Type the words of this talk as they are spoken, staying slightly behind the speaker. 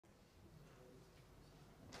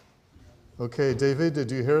Okay, David, did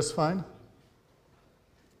you hear us fine?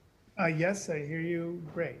 Yes, I hear you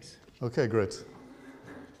great. Okay, great.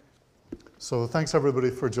 So thanks everybody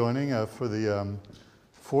for joining for the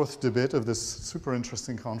fourth debate of this super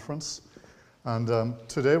interesting conference. And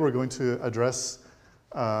today we're going to address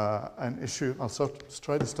an issue. I'll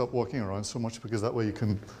try to stop walking around so much because that way you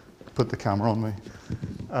can put the camera on me.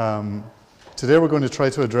 Today we're going to try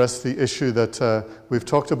to address the issue that we've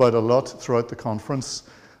talked about a lot throughout the conference,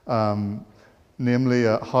 namely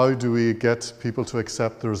how do we get people to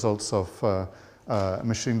accept the results of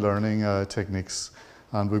machine learning techniques.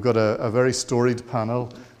 And we've got a very storied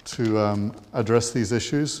panel to address these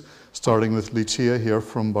issues, starting with Licia here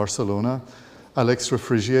from Barcelona, Alex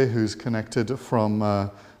Refregier, who's connected from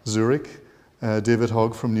Zurich, David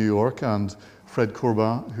Hogg from New York, and Fred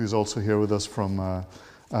Courbin, who's also here with us from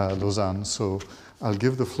Lausanne. So I'll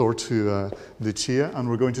give the floor to Licia, and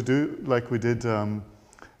we're going to do like we did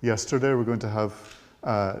yesterday. We're going to have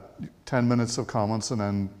 10 minutes of comments and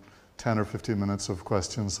then 10 or 15 minutes of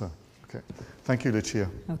questions. Okay. Thank you, Licia.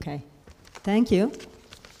 Okay. Thank you.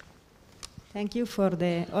 Thank you for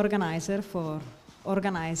the organizer for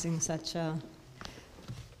organizing such a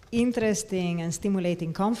interesting and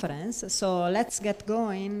stimulating conference. So let's get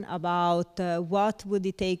going about what would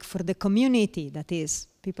it take for the community, that is,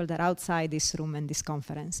 people that are outside this room and this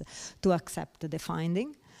conference, to accept the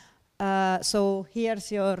finding. So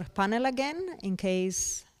here's your panel again, in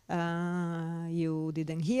case you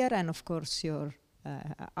didn't hear, and of course your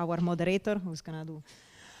our moderator who's gonna do.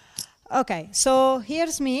 Okay, so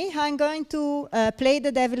here's me. I'm going to play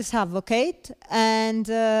the devil's advocate, and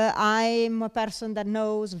I'm a person that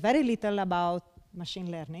knows very little about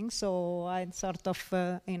machine learning, so I'm sort of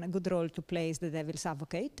in a good role to play the devil's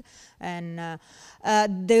advocate. And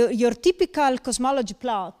your typical cosmology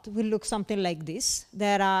plot will look something like this.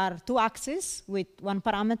 There are two axes with one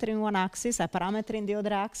parameter in one axis, a parameter in the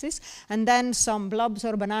other axis, and then some blobs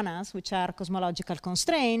or bananas, which are cosmological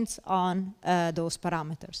constraints on those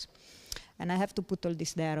parameters. And I have to put all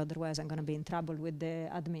this there, otherwise I'm going to be in trouble with the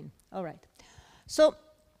admin. All right. So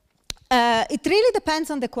it really depends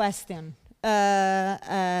on the question.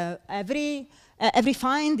 Every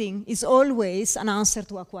finding is always an answer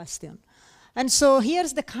to a question. And so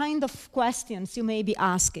here's the kind of questions you may be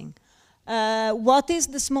asking. What is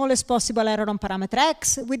the smallest possible error on parameter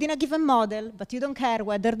X within a given model, but you don't care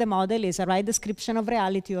whether the model is a right description of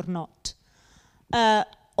reality or not?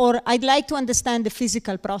 Or I'd like to understand the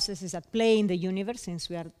physical processes at play in the universe, since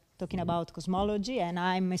we are talking about cosmology, and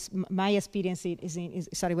my experience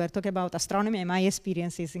sorry, we're talking about astronomy, and my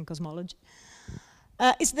experience is in cosmology.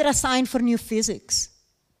 Is there a sign for new physics?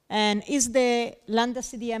 And is the Lambda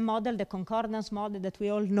CDM model, the concordance model that we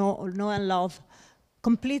all know and love,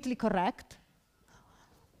 completely correct?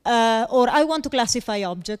 Or I want to classify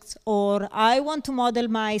objects, or I want to model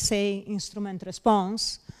my, say, instrument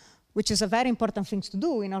response, which is a very important thing to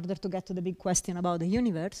do in order to get to the big question about the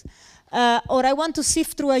universe. Or I want to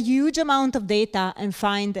sift through a huge amount of data and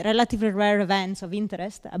find relatively rare events of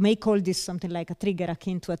interest. I may call this something like a trigger,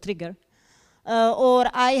 akin to a trigger. Or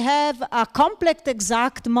I have a complex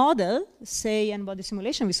exact model, say N-body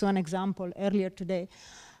simulation. We saw an example earlier today.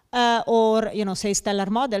 Or, say stellar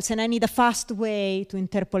models, and I need a fast way to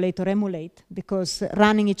interpolate or emulate, because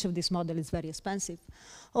running each of these models is very expensive.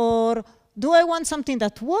 Or do I want something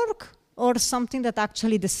that works, or something that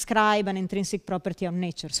actually describes an intrinsic property of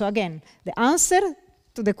nature? So again, the answer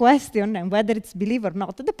to the question, and whether it's believed or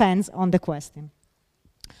not, depends on the question.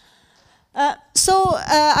 So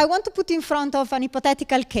I want to put in front of an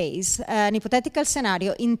hypothetical case, an hypothetical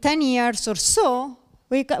scenario. In 10 years or so,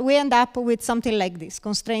 we end up with something like this,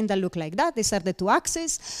 constraints that look like that. These are the two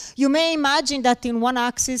axes. You may imagine that in one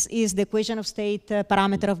axis is the equation of state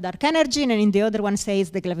parameter of dark energy, and in the other one, say, is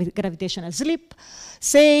the gravitational slip.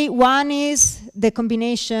 Say one is the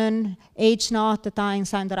combination H0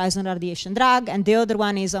 times time horizon radiation drag, and the other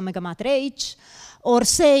one is omega matter H. Or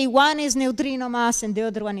say one is neutrino mass, and the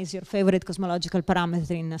other one is your favorite cosmological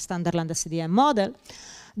parameter in a standard Lambda CDM model.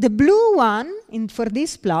 The blue one, for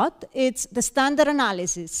this plot, it's the standard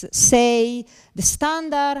analysis. Say, the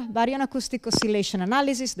standard baryon acoustic oscillation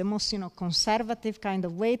analysis, the most conservative kind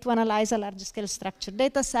of way to analyze a large-scale structured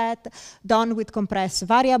data set, done with compressed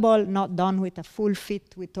variable, not done with a full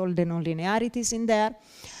fit with all the nonlinearities in there.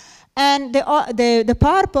 And the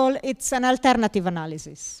purple, it's an alternative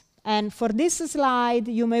analysis. And for this slide,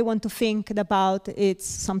 you may want to think about it's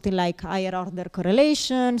something like higher order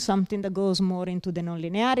correlation, something that goes more into the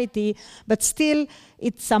nonlinearity, but still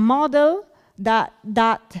it's a model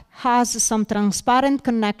that has some transparent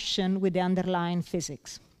connection with the underlying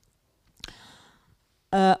physics.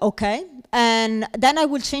 Okay, and then I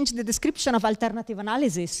will change the description of alternative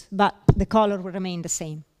analysis, but the color will remain the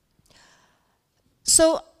same.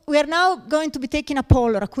 So we are now going to be taking a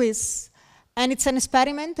poll or a quiz, and it's an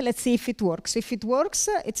experiment. Let's see if it works. If it works,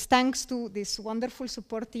 it's thanks to this wonderful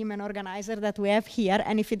support team and organizer that we have here,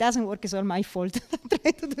 and if it doesn't work, it's all my fault. I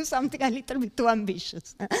try to do something a little bit too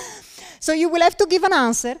ambitious. So you will have to give an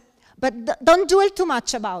answer, but don't dwell too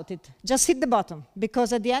much about it. Just hit the button,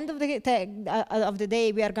 because at the end of the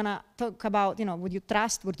day, we are going to talk about, would you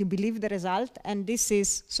trust, would you believe the result? And this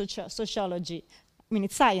is sociology. I mean,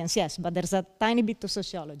 it's science, yes, but there's a tiny bit of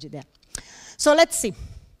sociology there. So let's see.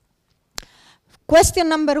 Question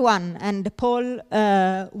number 1, and the poll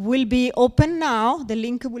will be open now. The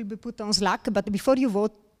link will be put on Slack, but before you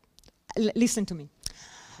vote, listen to me.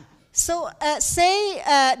 So say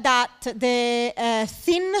that the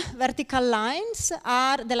thin vertical lines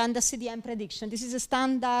are the lambda CDM prediction. This is a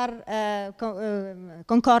standard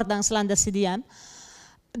concordance lambda CDM.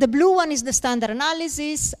 The blue one is the standard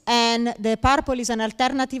analysis, and the purple is an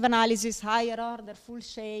alternative analysis, higher order, full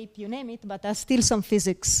shape, you name it, but there's still some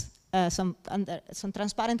physics, some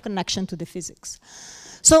transparent connection to the physics.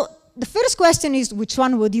 So the first question is, which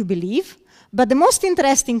one would you believe? But the most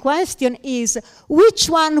interesting question is, which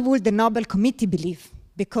one would the Nobel Committee believe?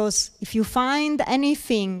 Because if you find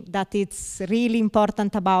anything that it's really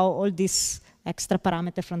important about all these extra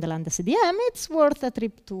parameters from the lambda CDM, it's worth a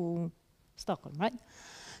trip to Stockholm, right?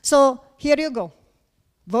 So here you go.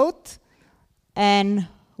 Vote, and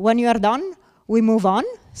when you are done, we move on.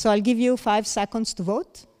 So I'll give you 5 seconds to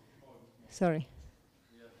vote. Sorry.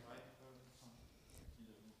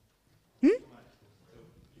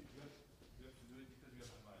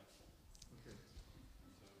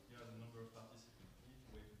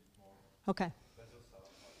 Okay.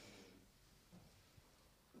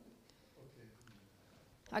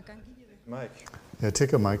 I can give you the mic. Yeah,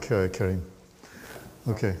 take a mic, Karim.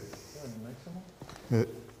 Okay. The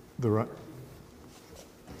right.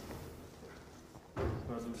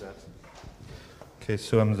 Okay,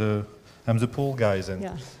 so I'm the poll guy then.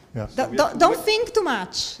 Yeah. Yeah. Don't think too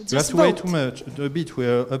much. We have to wait too much. A bit.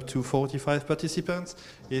 We're up to 45 participants.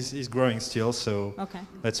 It's growing still, so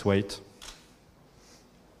let's wait.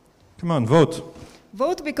 Come on, vote.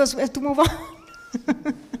 Vote, because we have to move on.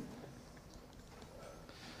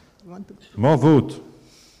 More vote.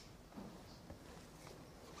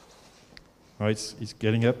 Oh, it's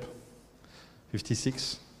getting up.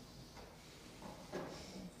 56.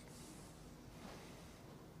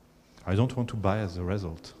 I don't want to bias the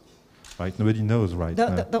result. Right? Nobody knows, right?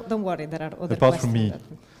 Don't worry, there are other apart questions. From me.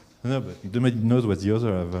 No, but nobody knows what the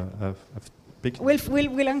other have picked.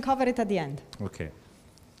 We'll uncover it at the end. Okay.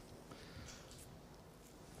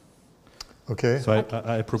 Okay. So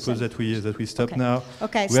I propose that we stop now.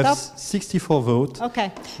 Okay, we stop. have 64 votes.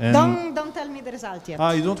 Okay. Don't tell me the result yet.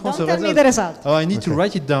 Ah, you don't want Don't the tell result? me the result. Oh, I need to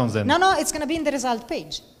write it down then. No, it's going to be in the result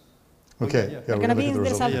page. Okay. Yeah, It's going to be in the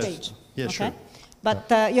result Yes. page. Yeah, okay? sure.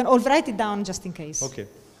 But I'll write it down just in case. Okay.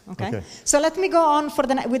 Okay. So let me go on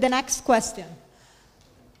with the next question.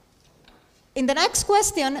 In the next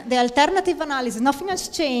question, the alternative analysis, nothing has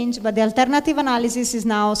changed, but the alternative analysis is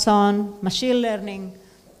now some machine learning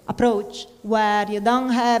approach where you don't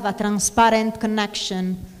have a transparent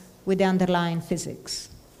connection with the underlying physics.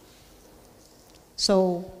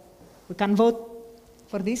 So we can vote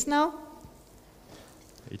for this now.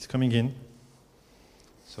 It's coming in.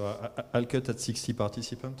 So I'll cut at 60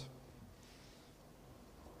 participants.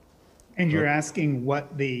 And you're asking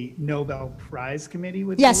what the Nobel Prize Committee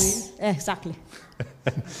would Yes, exactly.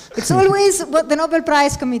 It's always what the Nobel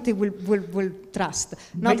Prize Committee will trust.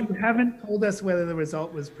 But you haven't told us whether the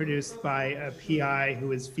result was produced by a PI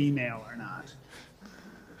who is female or not.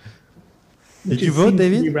 Did you vote,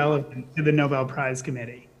 David? To be relevant to the Nobel Prize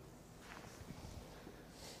Committee.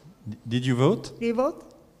 Did you vote? Do you vote?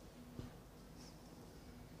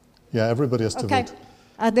 Yeah, everybody has to vote. Okay.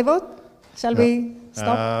 At the vote? Shall we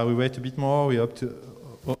stop? We wait a bit more. We're up to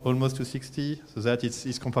almost to 60, so that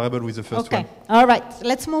it's comparable with the first one. Okay. All right.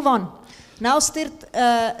 Let's move on. Now started.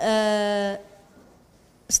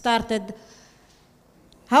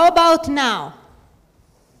 How about now?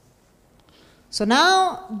 So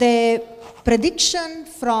now the prediction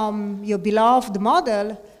from your beloved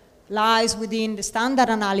model lies within the standard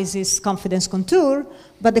analysis confidence contour,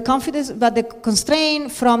 but the constraint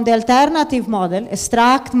from the alternative model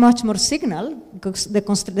extract much more signal because the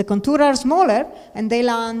contours are smaller and they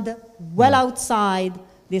land well outside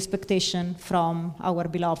the expectation from our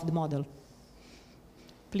beloved model.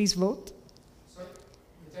 Please vote. Sorry,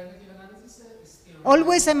 alternative analysis is still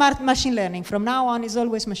Always a machine learning. From now on, is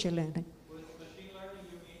always machine learning. with machine learning.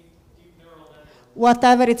 You mean deep neural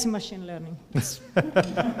whatever it's machine learning.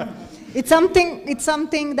 It's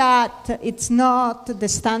something that it's not the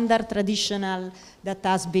standard traditional that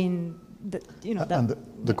has been, and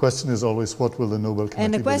the question is always, what will the Nobel Committee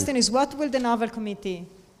And the question believe? is, what will the Nobel Committee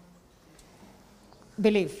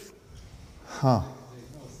believe? Huh.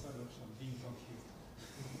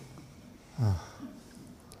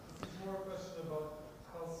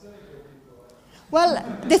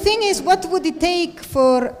 Well, the thing is, what would it take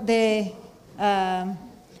for the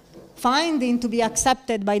finding to be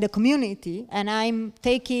accepted by the community? And I'm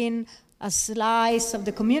taking a slice of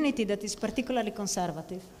the community that is particularly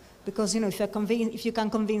conservative. Because if you can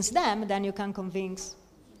convince them, then you can convince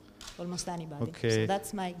almost anybody. Okay. So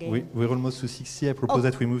that's my game. We're almost to 60. I propose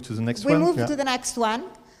that we move to the next one. We move to the next one.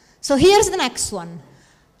 So here's the next one.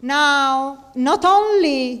 Now, not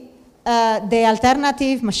only the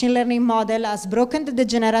alternative machine learning model has broken the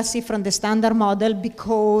degeneracy from the standard model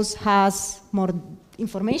because it has more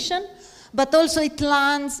information, but also it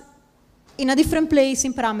lands in a different place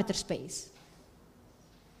in parameter space.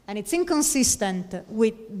 And it's inconsistent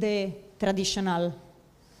with the traditional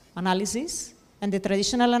analysis. And the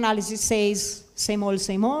traditional analysis says same old,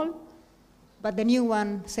 but the new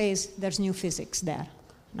one says there's new physics there.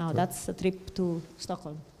 Now that's a trip to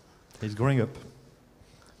Stockholm. He's growing up.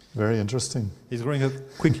 Very interesting. He's growing up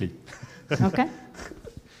quickly. Okay.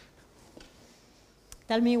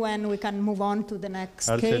 Tell me when we can move on to the next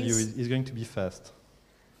I'll case. tell you, he's going to be fast.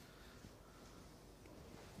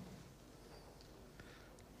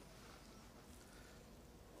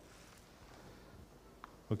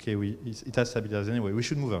 Okay, it has stabilized anyway. We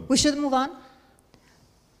should move on. We should move on.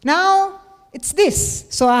 Now, it's this.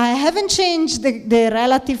 So I haven't changed the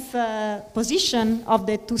relative position of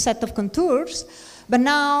the two set of contours, but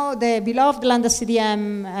now the beloved lambda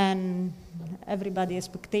CDM and everybody's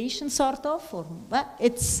expectation, sort of,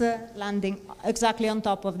 it's landing exactly on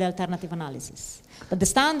top of the alternative analysis. But the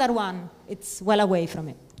standard one, it's well away from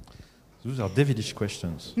it. Those are devilish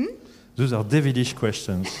questions. Those are devilish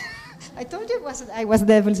questions. I told you I was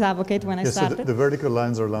devil's advocate when I started. So the vertical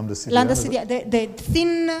lines are lambda CDM. Lambda CDM, the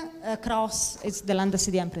thin cross is the lambda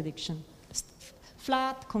CDM prediction.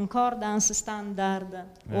 Flat, concordance, standard,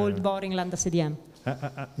 old, boring lambda CDM.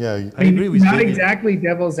 Yeah, I agree with not David. exactly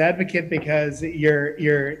devil's advocate, because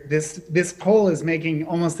this poll is making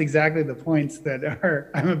almost exactly the points that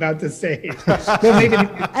I'm about to say.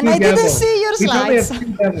 And I didn't see your slides.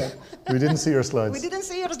 we didn't see your slides. We didn't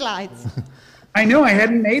see your slides. I know, I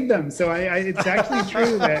hadn't made them, so it's actually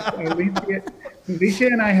true that Licia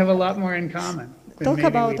and I have a lot more in common. Talk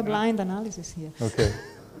about the blind analysis here. Okay,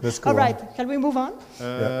 let's go All right, on. shall we move on?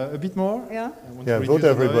 A bit more? Yeah. Yeah, vote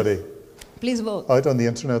everybody. Please vote. Out on the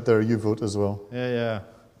internet there, you vote as well. Yeah.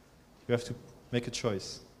 You have to make a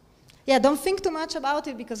choice. Yeah, don't think too much about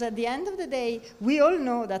it, because at the end of the day, we all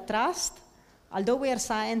know that trust, although we are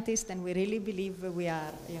scientists and we really believe we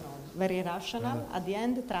are, very rational, at the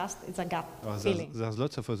end, trust is a gut feeling. There's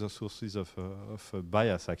lots of other sources of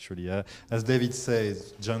bias, actually. As David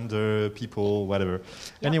says, gender, people, whatever.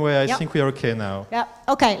 Yeah. Anyway, I think we are okay now. Yeah,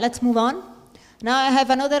 okay, let's move on. Now I have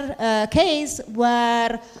another case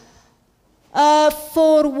where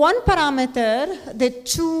for one parameter, the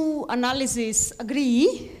two analyses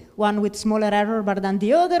agree, one with smaller error bar than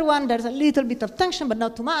the other one. There's a little bit of tension, but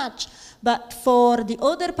not too much. But for the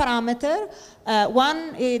other parameter,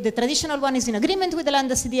 the traditional one is in agreement with the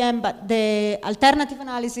lambda CDM, but the alternative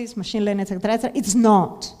analysis, machine learning, etc., it's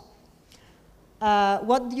not.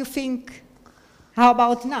 What do you think? How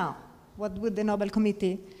about now? What would the Nobel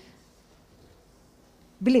Committee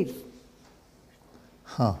believe?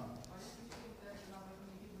 Huh.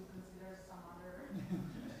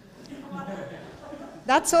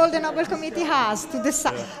 That's all the Nobel Committee has to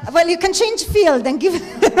decide. Well, you can change field and give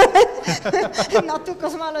not to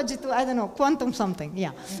cosmology, to, I don't know, quantum something,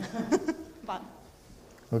 yeah. But.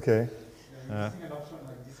 Okay.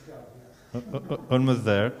 Almost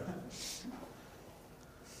there.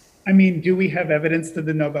 I mean, do we have evidence that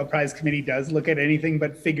the Nobel Prize Committee does look at anything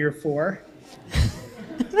but figure 4?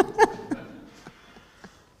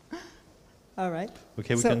 All right.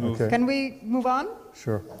 Okay, we can move. Okay. Can we move on?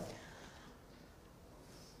 Sure.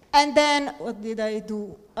 And then, what did I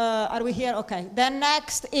do? Are we here? Okay. Then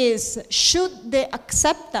next is, should the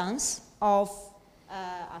acceptance of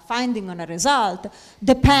a finding on a result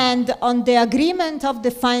depend on the agreement of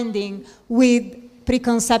the finding with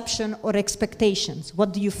preconception or expectations?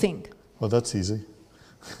 What do you think? Well, that's easy.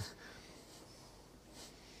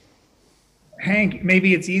 Hank,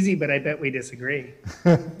 maybe it's easy, but I bet we disagree.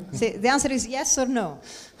 See, the answer is yes or no.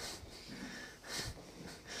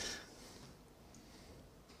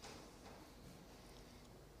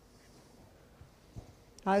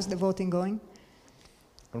 How's the voting going?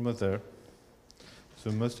 Almost there.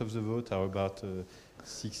 So most of the votes are about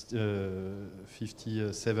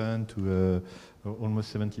 57 to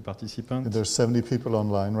almost 70 participants. There's 70 people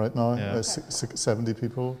online right now. Yeah. 70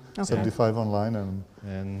 people, Okay. 75 online,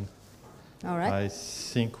 And All right. I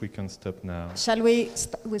think we can stop now. Shall we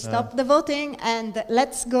stop the voting and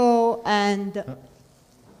let's go and...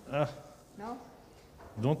 No?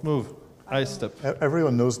 Don't move. I stop.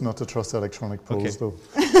 Everyone knows not to trust electronic polls, though.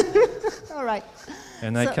 All right.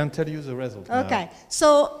 And I can tell you the result Okay.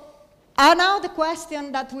 So now the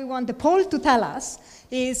question that we want the poll to tell us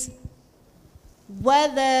is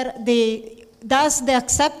whether does the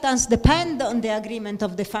acceptance depend on the agreement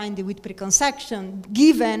of the finding with preconception,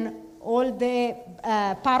 given all the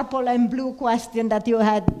purple and blue question that you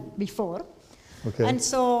had before. Okay. And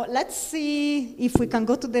so let's see if we can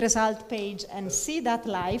go to the result page and see that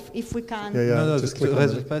live. If we can. Yeah, No, just the click on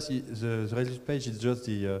result page is just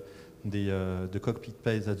the cockpit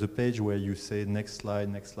page. That's the page where you say next slide,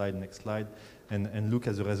 next slide, next slide, and look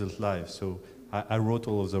at the result live. So I wrote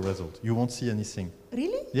all of the results. You won't see anything.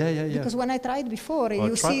 Really? Yeah. Because when I tried before,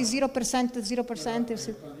 you see 0%,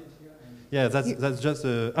 0%. Yeah, that's just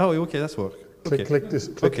oh, okay, that's work. Okay. Click this.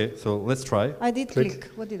 Click. Okay, so let's try. I did Click.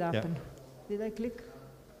 click. What did happen? Did I click?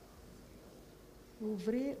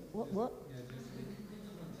 Ouvrir. What?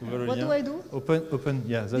 What do I do? Open.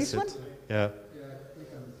 Yeah, that's This it. one? Yeah.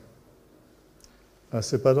 Ah,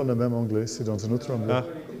 c'est pas dans le même onglet, c'est dans un autre onglet.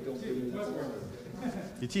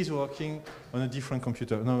 It is working on a different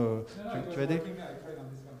computer. No, tu as dit?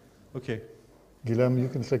 Okay. Guillaume, you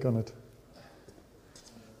can click on it.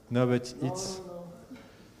 No, but it's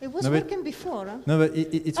It was No, but- working before, huh? no, but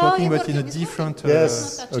it's Oh, working, it's but in a working, it's different.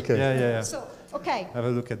 Yes. Not touching. Okay. Yeah. So, okay. Have a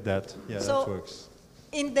look at that. Yeah, So- that works.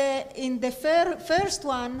 In the first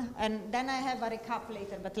one, and then I have a recap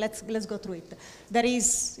later, but let's go through it. There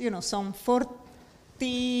is, some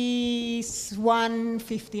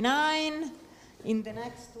 41:59. In the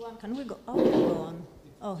next one, can we go? Oh, we go on.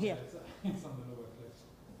 Oh, here.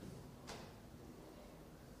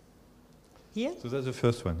 Here? So that's the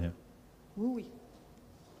first one. Yeah. Oui.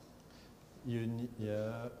 You need,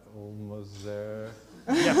 almost there.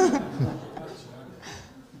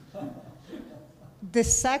 The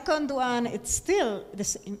second one, it's still the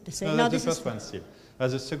same. No, No, that's this the first one still.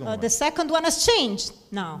 That's the second one. The second one has changed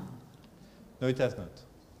now. No, it has not.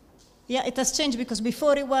 Yeah, it has changed because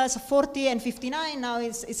before it was 40 and 59, now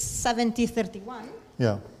it's 70-31.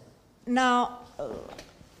 Yeah. Now,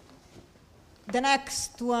 the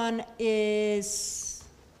next one is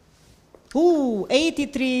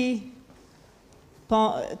 83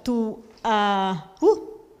 to,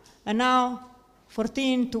 and now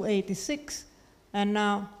 14 to 86, and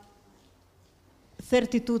now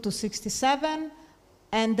 32 to 67,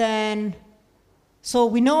 and then, so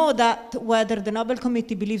we know that whether the Nobel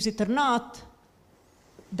Committee believes it or not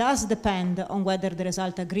does depend on whether the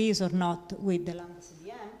result agrees or not with the Lambda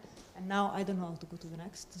CDM. And now I don't know how to go to the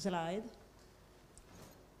next slide.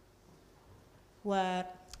 Where,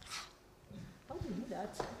 how do you do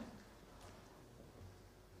that?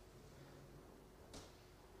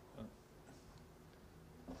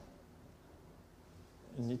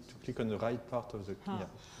 You need to click on the right part of the. Yeah.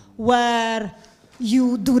 Where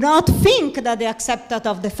you do not think that the acceptance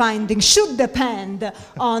of the finding should depend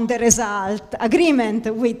on the result agreement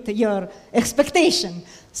with your expectation.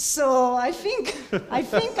 So I think I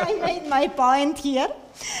made my point here.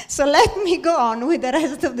 So let me go on with the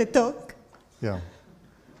rest of the talk. Yeah.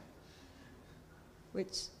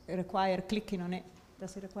 Which require clicking on it.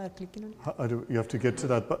 Does it require clicking on it? How do you have to get to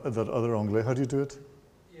that other onglet? How do you do it?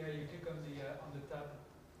 Yeah, you click on the tab,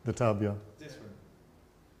 The tab, yeah. This one.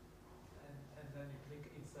 and then you click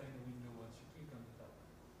inside the window once you click on the tab.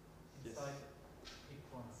 Inside, click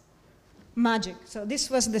once. Magic. So this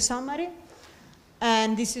was the summary,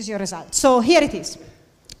 and this is your result. So here it is.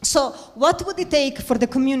 So what would it take for the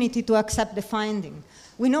community to accept the finding?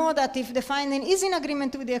 We know that if the finding is in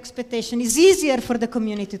agreement with the expectation, it's easier for the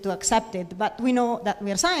community to accept it, but we know that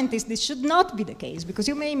we are scientists, this should not be the case, because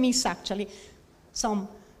you may miss actually some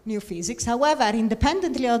new physics. However,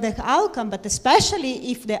 independently of the outcome, but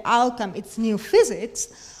especially if the outcome is new physics,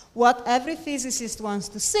 what every physicist wants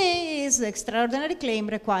to see is the extraordinary claim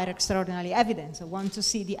requires extraordinary evidence. So wants to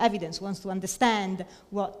see the evidence, wants to understand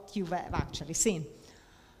what you have actually seen.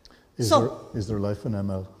 Is there life in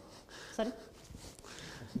ML? Sorry?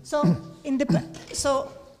 So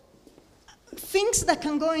things that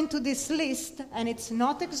can go into this list, and it's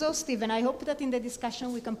not exhaustive, and I hope that in the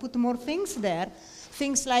discussion we can put more things there,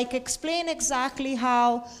 things like explain exactly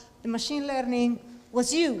how the machine learning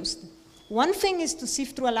was used. One thing is to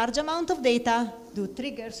sift through a large amount of data, do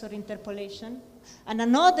triggers or interpolation. And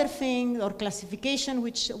another thing, or classification,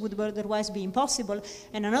 which would otherwise be impossible.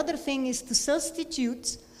 And another thing is to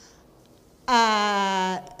substitute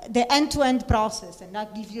the end-to-end process, and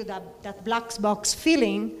that gives you that black box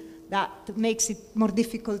feeling that makes it more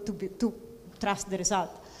difficult to trust the result.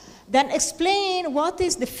 Then explain what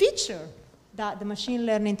is the feature that the machine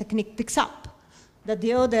learning technique picks up that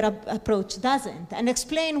the other approach doesn't, and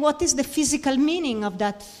explain what is the physical meaning of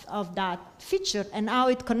that feature and how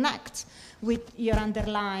it connects with your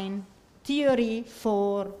underlying theory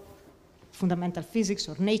for fundamental physics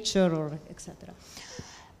or nature or etc.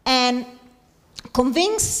 And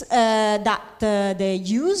convince that the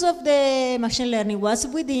use of the machine learning was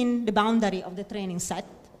within the boundary of the training set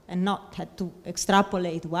and not had to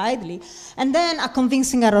extrapolate widely, and then a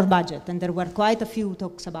convincing error budget. And there were quite a few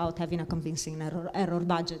talks about having a convincing error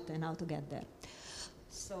budget and how to get there.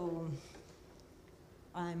 So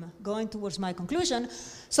I'm going towards my conclusion.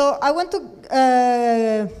 So I want to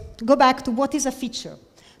go back to what is a feature.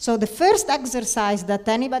 So the first exercise that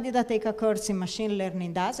anybody that take a course in machine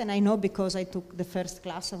learning does, and I know because I took the first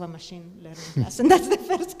class of a machine learning class, and that's the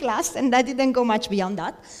first class, and I didn't go much beyond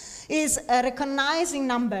that, is recognizing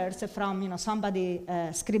numbers from somebody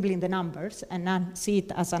scribbling the numbers and then see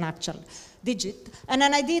it as an actual digit. And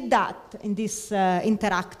then I did that in this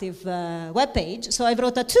interactive web page. So I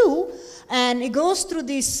wrote a 2, and it goes through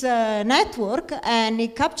this network, and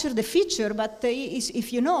it captures the feature. But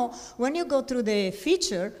if you know, when you go through the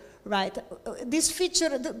feature, right, this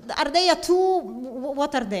feature, are they a 2?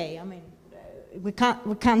 What are they? I mean, we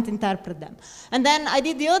can't interpret them. And then I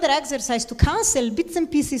did the other exercise to cancel bits and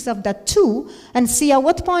pieces of that 2 and see at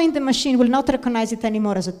what point the machine will not recognize it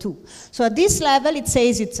anymore as a 2. So at this level, it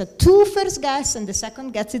says it's a 2 first guess, and the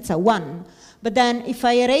second guess it's a 1. But then if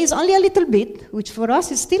I erase only a little bit, which for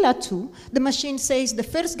us is still a 2, the machine says the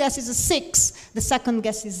first guess is a 6, the second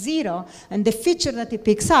guess is 0, and the feature that it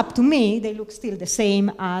picks up, to me, they look still the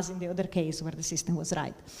same as in the other case where the system was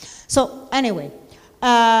right. So anyway,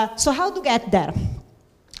 so how to get there?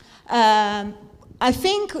 I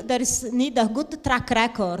think there is need a good track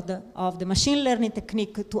record of the machine learning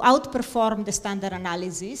technique to outperform the standard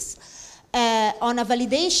analysis on a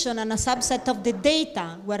validation and a subset of the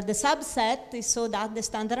data, where the subset is so that the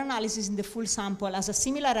standard analysis in the full sample has a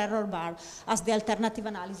similar error bar as the alternative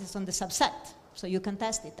analysis on the subset. So you can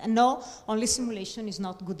test it. And no, only simulation is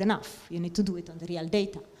not good enough. You need to do it on the real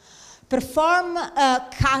data. Perform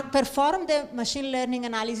the machine learning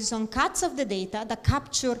analysis on cuts of the data that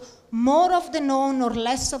capture more of the known or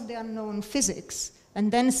less of the unknown physics,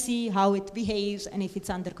 and then see how it behaves and if it's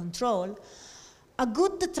under control. A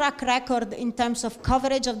good track record in terms of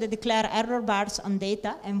coverage of the declared error bars on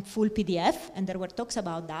data and full PDF, and there were talks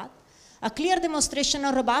about that. A clear demonstration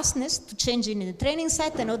of robustness to changing in the training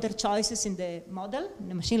set and other choices in the model, in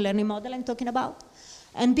the machine learning model I'm talking about.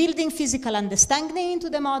 And building physical understanding into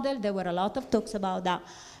the model, there were a lot of talks about that.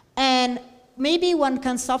 And maybe one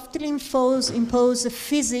can softly impose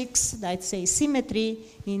physics, let's say symmetry,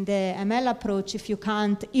 in the ML approach if you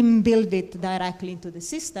can't inbuild it directly into the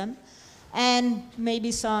system. And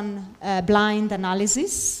maybe some blind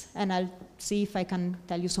analysis, and I'll see if I can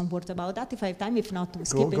tell you some words about that if I have time. If not, we'll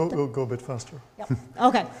skip it. Go a bit faster. Yep.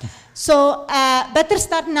 Okay. So better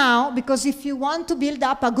start now, because if you want to build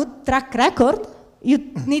up a good track record, you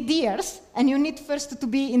need years, and you need first to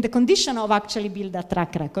be in the condition of actually build a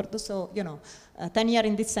track record. So, 10 years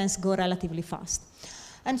in this sense go relatively fast.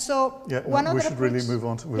 And so, yeah, we should really move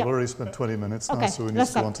on. We've already spent 20 minutes now, so we need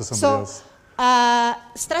to go on to somebody else.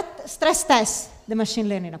 Stress test the machine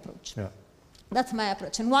learning approach. Yeah. That's my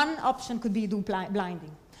approach. And one option could be do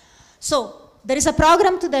blinding. So there is a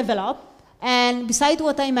program to develop, and besides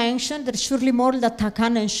what I mentioned, there's surely more that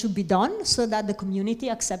can and should be done so that the community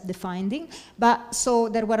accept the finding. But so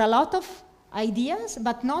there were a lot of ideas,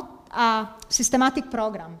 but not a systematic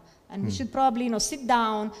program. And we should probably sit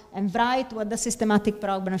down and write what the systematic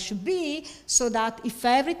program should be, so that if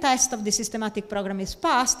every test of the systematic program is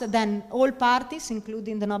passed, then all parties,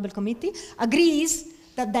 including the Nobel Committee, agrees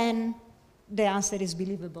that then the answer is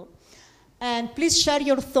believable. And please share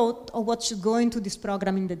your thought of what should go into this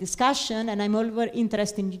program in the discussion, and I'm over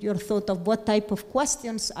interested in your thought of what type of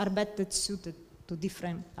questions are better suited to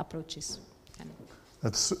different approaches.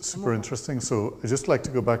 That's super interesting. So I'd just like to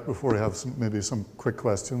go back before we have maybe some quick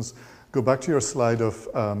questions. Go back to your slide of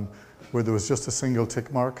where there was just a single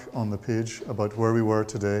tick mark on the page about where we were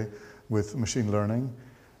today with machine learning.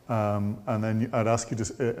 And then I'd ask you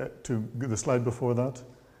to the slide before that.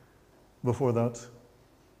 Before that.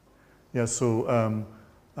 Yeah, so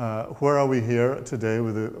where are we here today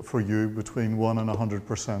for you between 1 and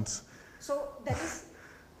 100%? So that is...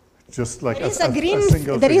 Just like There is a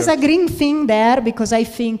single there is a figure. green thing there because I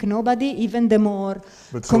think nobody, even the more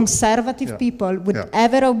But so- conservative yeah. people, would Yeah.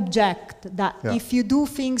 ever object that Yeah. if you do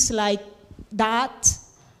things like that,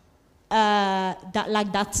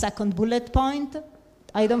 like that second bullet point,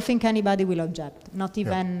 I don't think anybody will object, not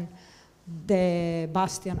even the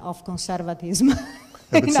bastion of conservatism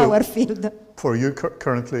but in so- our field. For you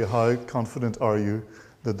currently, how confident are you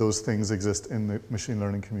that those things exist in the machine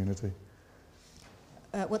learning community?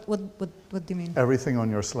 What do you mean? Everything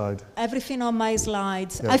on your slide. Everything on my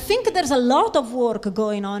slides. Yeah. I think there's a lot of work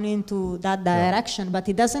going on into that direction, but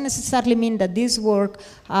it doesn't necessarily mean that this work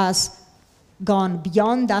has gone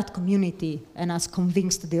beyond that community and has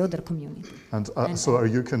convinced the other community. And so are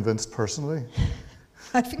you convinced personally?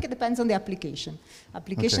 I think it depends on the application.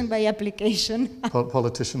 Application by application.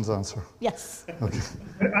 Politicians answer. Yes. Okay.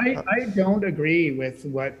 But I don't agree with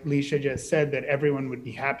what Licia just said, that everyone would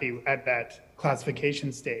be happy at that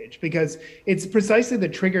classification stage, because it's precisely the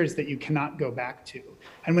triggers that you cannot go back to.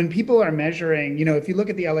 And when people are measuring, you know, if you look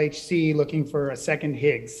at the LHC looking for a second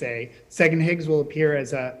Higgs, say, second Higgs will appear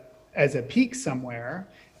as a peak somewhere,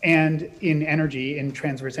 and in energy, in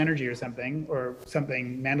transverse energy or something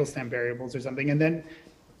Mandelstam variables or something. And then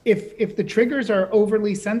if the triggers are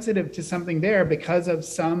overly sensitive to something there because of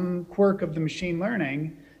some quirk of the machine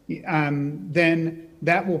learning, then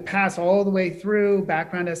that will pass all the way through,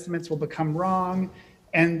 background estimates will become wrong,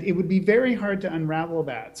 and it would be very hard to unravel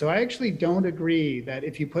that. So I actually don't agree that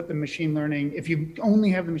if you put the machine learning, if you only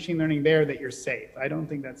have the machine learning there, that you're safe. I don't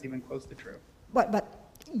think that's even close to true. But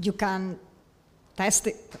you can test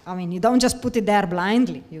it. I mean, you don't just put it there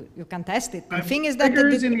blindly. You can test it. The thing is that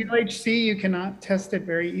triggers in the LHC, you cannot test it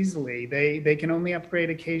very easily. They can only upgrade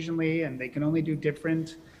occasionally, and they can only do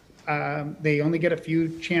different. They only get a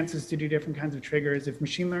few chances to do different kinds of triggers. If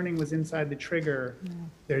machine learning was inside the trigger,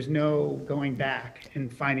 there's no going back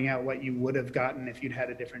and finding out what you would have gotten if you'd had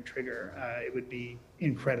a different trigger. It would be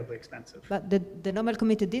incredibly expensive. But the Nobel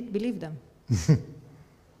Committee did believe them.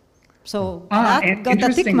 So and got the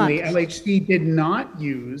tick mark. interestingly, LHC did not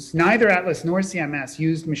use, neither Atlas nor CMS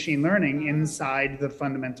used machine learning inside the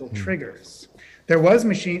fundamental triggers. There was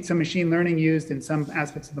some machine learning used in some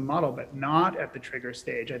aspects of the model, but not at the trigger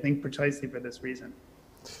stage, I think precisely for this reason.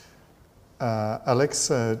 Alex,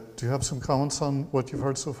 do you have some comments on what you've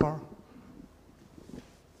heard so far?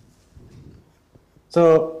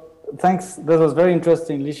 So thanks, that was very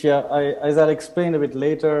interesting, Licia. As I'll explain a bit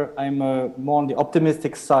later, I'm more on the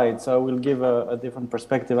optimistic side, so I will give a different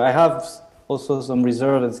perspective. I have also some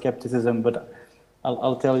reserve and skepticism, but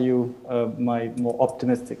I'll tell you my more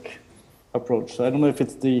optimistic approach. So I don't know if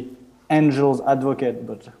it's the angel's advocate,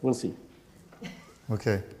 but we'll see.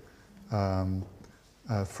 Okay.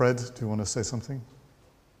 Fred, do you want to say something?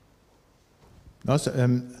 No, so,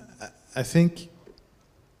 I think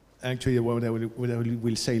actually what I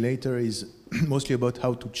will say later is mostly about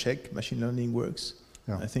how to check machine learning works.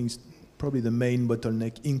 Yeah. I think it's probably the main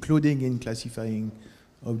bottleneck, including in classifying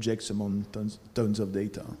objects among tons of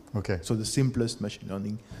data. Okay. So the simplest machine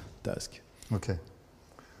learning task. Okay.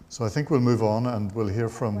 So I think we'll move on and we'll hear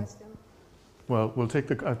from, well, we'll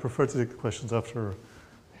take I prefer to take the questions after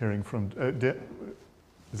hearing from,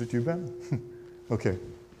 is it you, Ben? Okay.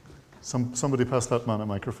 Somebody pass that man a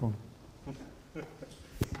microphone.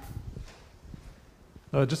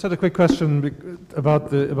 I just had a quick question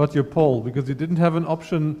about your poll, because you didn't have an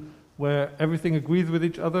option where everything agrees with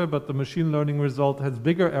each other, but the machine learning result has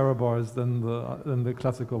bigger error bars than the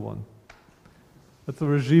classical one. That's a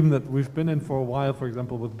regime that we've been in for a while, for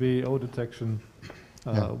example, with BAO detection,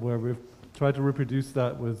 where we've tried to reproduce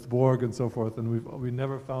that with Borg and so forth, and we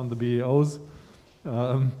never found the BAOs.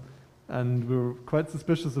 And we were quite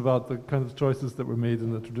suspicious about the kinds of choices that were made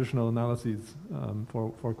in the traditional analyses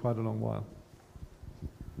for quite a long while.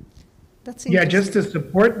 That's Yeah, just to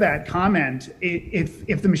support that comment,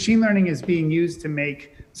 if the machine learning is being used to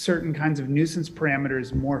make certain kinds of nuisance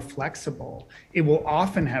parameters more flexible, it will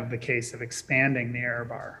often have the case of expanding the error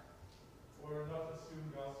bar. Or not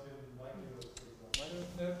assume Gaussian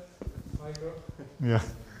likelihoods, for example.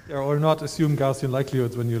 Yeah. Or not assume Gaussian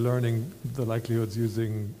likelihoods when you're learning the likelihoods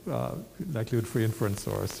using likelihood-free inference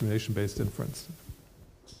or simulation-based inference.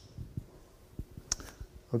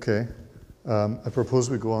 Okay. I propose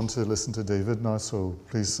we go on to listen to David now, so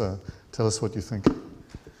please tell us what you think.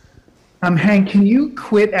 Hank, can you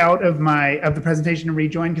quit out of the presentation and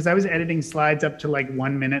rejoin? Because I was editing slides up to like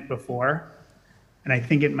 1 minute before, and I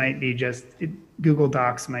think it might be just, Google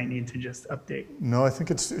Docs might need to just update. No, I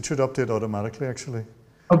think it should update automatically, actually.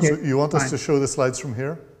 Okay. So you want us fine. to show the slides from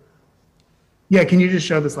here? Yeah, can you just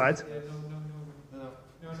show the slides?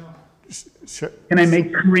 Can I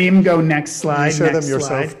make Kareem go next slide? You share next them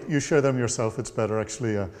yourself. Slide. You share them yourself. It's better,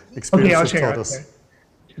 actually. Experience Okay, I'll has share. taught us.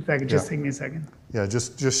 If I could just take me a second. Yeah,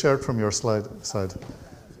 just share it from your side.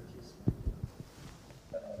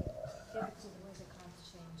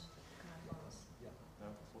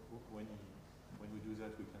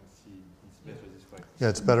 Yeah,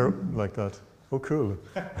 it's better like that. Oh, cool.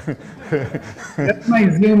 That's my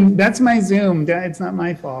Zoom. That's my Zoom. It's not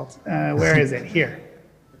my fault. Where is it? Here.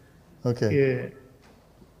 Okay. Good.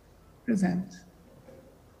 Present.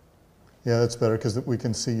 Yeah, that's better because we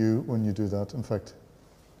can see you when you do that, in fact.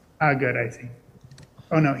 Ah, good, I see.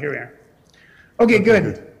 Oh, no, here we are. Okay,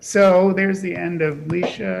 good. So there's the end of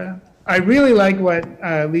Licia. I really like what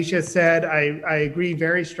Licia said. I agree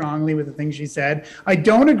very strongly with the things she said. I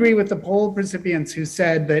don't agree with the poll recipients who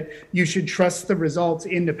said that you should trust the results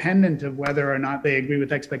independent of whether or not they agree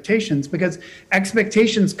with expectations, because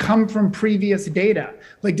expectations come from previous data.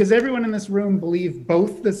 Like, does everyone in this room believe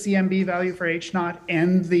both the CMB value for H naught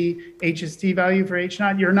and the HST value for H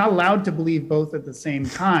naught? You're not allowed to believe both at the same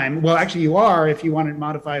time. Well, actually you are if you want to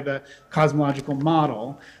modify the cosmological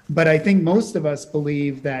model. But I think most of us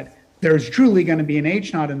believe that there's truly going to be an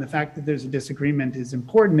H naught, and the fact that there's a disagreement is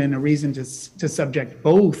important and a reason to subject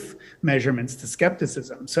both measurements to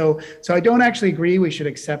skepticism. So I don't actually agree we should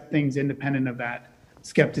accept things independent of that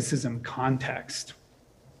skepticism context.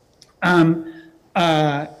 And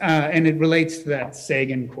it relates to that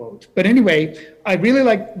Sagan quote. But anyway, I really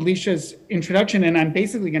like Licia's introduction, and I'm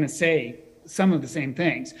basically going to say some of the same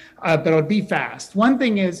things, but I'll be fast. One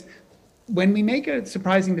thing is, when we make a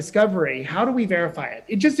surprising discovery, how do we verify it?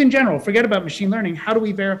 Just in general, forget about machine learning, how do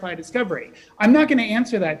we verify discovery? I'm not going to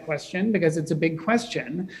answer that question because it's a big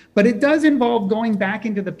question, but it does involve going back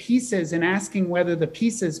into the pieces and asking whether the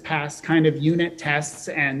pieces pass kind of unit tests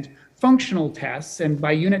and functional tests. And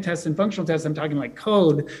by unit tests and functional tests, I'm talking like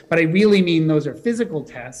code, but I really mean those are physical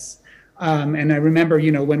tests. And I remember,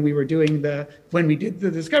 when we did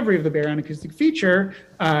the discovery of the baryon acoustic feature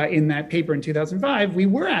in that paper in 2005, we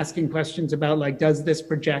were asking questions about, like, does this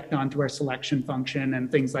project onto our selection function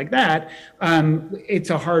and things like that.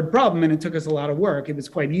 It's a hard problem, and it took us a lot of work. It was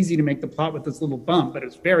quite easy to make the plot with this little bump, but it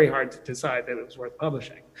was very hard to decide that it was worth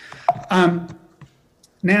publishing.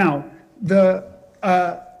 Now,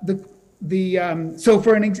 so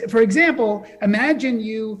for example, imagine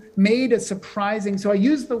you made a surprising, so I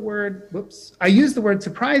used the word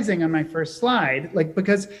surprising on my first slide, like,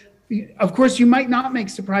 because of course you might not make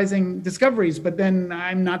surprising discoveries, but then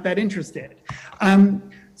I'm not that interested.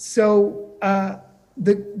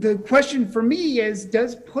 The question for me is,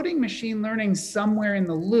 does putting machine learning somewhere in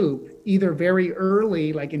the loop, either very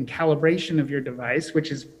early, like in calibration of your device,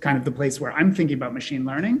 which is kind of the place where I'm thinking about machine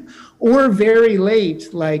learning, or very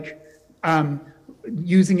late, like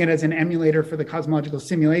using it as an emulator for the cosmological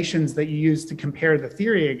simulations that you use to compare the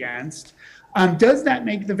theory against, does that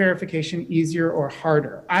make the verification easier or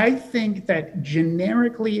harder? I think that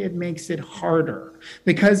generically it makes it harder,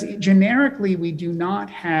 because generically we do not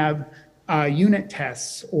have unit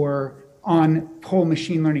tests or on whole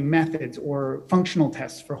machine learning methods or functional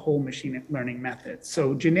tests for whole machine learning methods.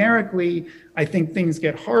 So generically, I think things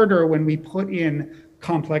get harder when we put in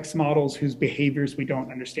complex models whose behaviors we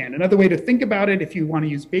don't understand. Another way to think about it, if you want to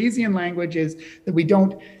use Bayesian language, is that we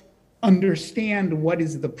don't understand what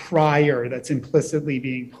is the prior that's implicitly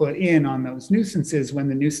being put in on those nuisances when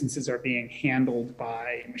the nuisances are being handled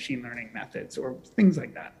by machine learning methods or things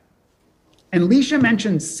like that. And Licia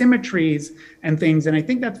mentioned symmetries and things, and I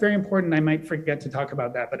think that's very important. I might forget to talk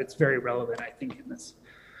about that, but it's very relevant, I think, in this.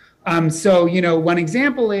 So, one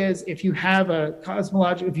example is if you have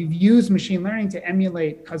if you've used machine learning to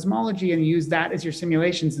emulate cosmology and you use that as your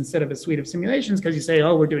simulations instead of a suite of simulations, because you say,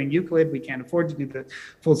 oh, we're doing Euclid, we can't afford to do the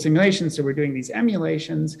full simulation, so we're doing these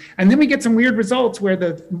emulations. And then we get some weird results where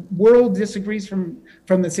the world disagrees from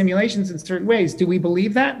the simulations in certain ways. Do we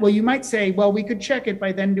believe that? Well, you might say, well, we could check it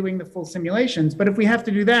by then doing the full simulations. But if we have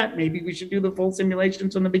to do that, maybe we should do the full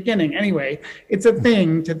simulations from the beginning. Anyway, it's a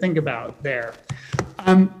thing to think about there.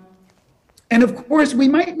 And of course, we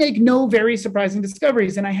might make no very surprising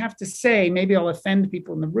discoveries. And I have to say, maybe I'll offend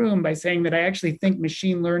people in the room by saying that I actually think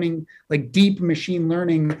machine learning, like deep machine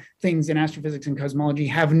learning things in astrophysics and cosmology,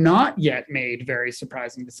 have not yet made very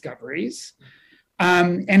surprising discoveries.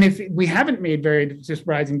 And if we haven't made very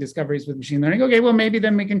surprising discoveries with machine learning, okay, well, maybe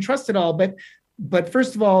then we can trust it all. But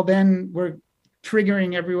first of all, then we're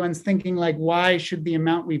triggering everyone's thinking, like, why should the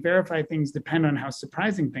amount we verify things depend on how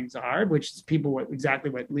surprising things are, which is exactly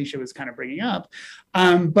what Licia was kind of bringing up.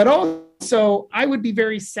 But also, I would be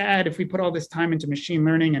very sad if we put all this time into machine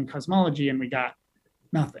learning and cosmology and we got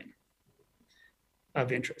nothing.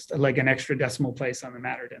 of interest, like an extra decimal place on the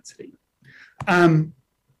matter density.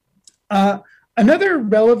 Another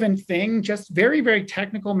relevant thing, just very, very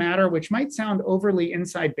technical matter, which might sound overly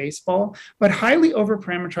inside baseball, but highly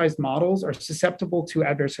overparameterized models are susceptible to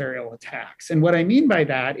adversarial attacks. And what I mean by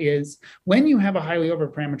that is when you have a highly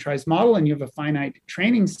overparameterized model and you have a finite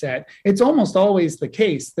training set, it's almost always the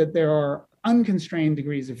case that there are unconstrained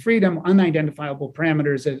degrees of freedom, unidentifiable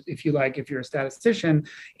parameters, if you like, if you're a statistician,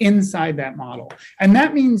 inside that model. And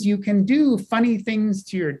that means you can do funny things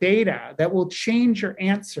to your data that will change your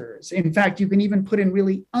answers. In fact, you can even put in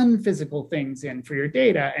really unphysical things in for your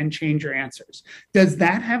data and change your answers. Does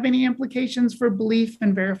that have any implications for belief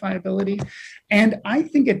and verifiability? And I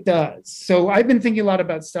think it does. So I've been thinking a lot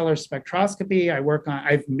about stellar spectroscopy.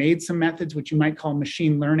 I've made some methods which you might call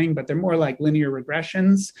machine learning, but they're more like linear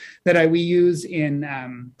regressions that we use in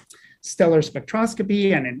stellar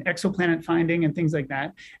spectroscopy and in exoplanet finding and things like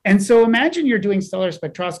that. And so imagine you're doing stellar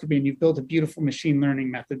spectroscopy and you've built a beautiful machine learning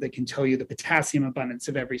method that can tell you the potassium abundance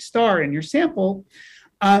of every star in your sample.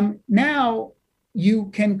 Now you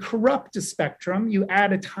can corrupt a spectrum. You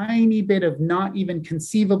add a tiny bit of not even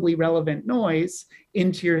conceivably relevant noise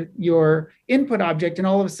into your input object, and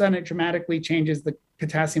all of a sudden it dramatically changes the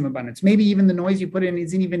potassium abundance. Maybe even the noise you put in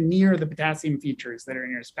isn't even near the potassium features that are in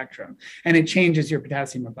your spectrum, and it changes your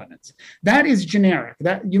potassium abundance. That is generic.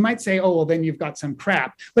 That you might say, oh, well, then you've got some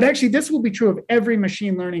crap. But actually, this will be true of every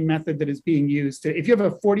machine learning method that is being used. If you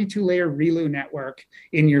have a 42-layer ReLU network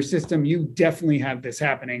in your system, you definitely have this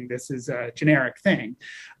happening. This is a generic thing.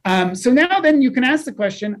 So now then you can ask the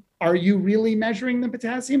question, are you really measuring the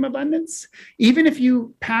potassium abundance? Even if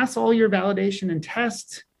you pass all your validation and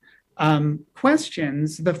test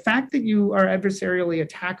questions, the fact that you are adversarially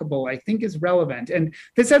attackable, I think, is relevant. And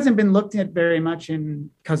this hasn't been looked at very much in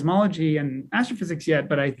cosmology and astrophysics yet,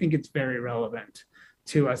 but I think it's very relevant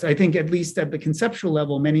to us. I think at least at the conceptual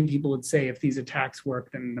level, many people would say if these attacks work,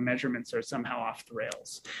 then the measurements are somehow off the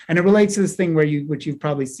rails. And it relates to this thing which you've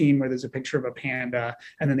probably seen, where there's a picture of a panda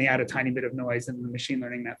and then they add a tiny bit of noise and the machine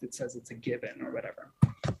learning method says it's a gibbon or whatever.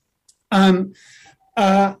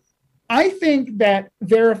 I think that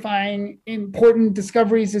verifying important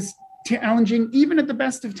discoveries is challenging even at the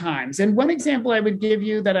best of times. And one example I would give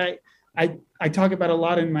you that I talk about a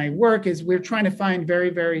lot in my work is we're trying to find very,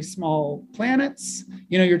 very small planets.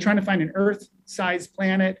 You know, you're trying to find an Earth-sized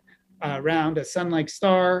planet around a sun-like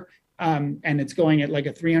star, and it's going at like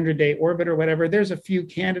a 300-day orbit or whatever. There's a few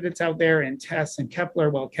candidates out there in TESS and Kepler.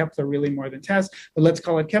 Well, Kepler really more than TESS, but let's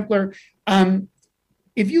call it Kepler.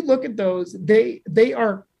 If you look at those,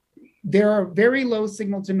 there are very low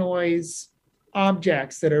signal to noise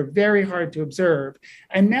objects that are very hard to observe.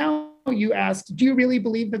 And now you ask, do you really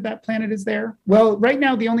believe that that planet is there? Well, right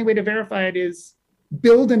now, the only way to verify it is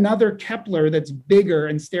build another Kepler that's bigger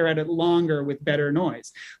and stare at it longer with better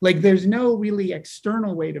noise. Like there's no really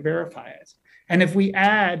external way to verify it. And if we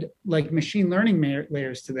add like machine learning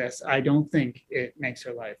layers to this, I don't think it makes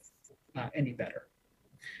our life any better.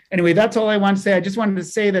 Anyway, that's all I want to say. I just wanted to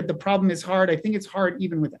say that the problem is hard. I think it's hard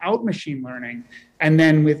even without machine learning. And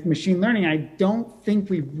then with machine learning, I don't think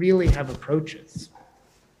we really have approaches.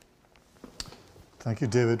 Thank you,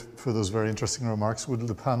 David, for those very interesting remarks. Would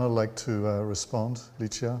the panel like to respond?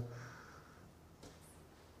 Licia?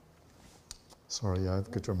 Sorry,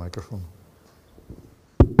 I've got your microphone.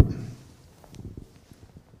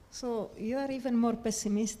 So you are even more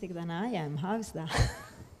pessimistic than I am. How's that?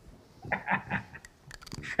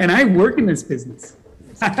 And I work in this business.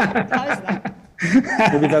 How's that?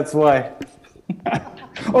 Maybe that's why.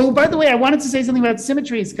 Oh, by the way, I wanted to say something about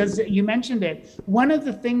symmetries because you mentioned it. One of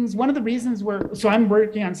the reasons so I'm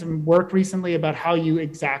working on some work recently about how you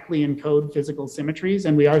exactly encode physical symmetries,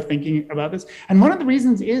 and we are thinking about this. And one of the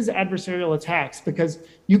reasons is adversarial attacks, because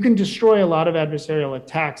you can destroy a lot of adversarial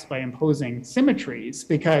attacks by imposing symmetries,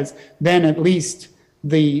 because then at least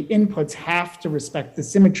the inputs have to respect the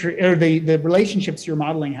symmetry, or the relationships you're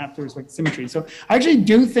modeling have to respect symmetry. So I actually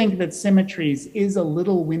do think that symmetries is a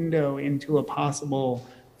little window into a possible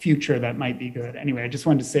future that might be good. Anyway, I just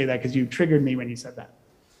wanted to say that because you triggered me when you said that.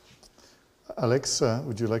 Alex,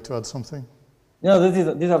 would you like to add something? Yeah,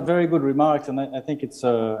 these are very good remarks, and I think it's,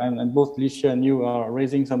 and both Licia and you are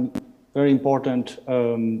raising some very important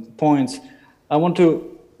points. I want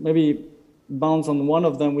to maybe bounce on one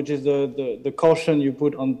of them, which is the caution you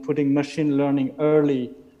put on putting machine learning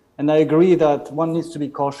early. And I agree that one needs to be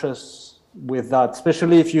cautious with that,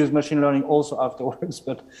 especially if you use machine learning also afterwards,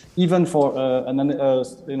 but even for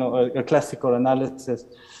a classical analysis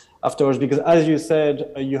afterwards, because as you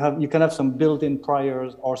said, you can have some built-in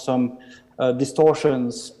priors or some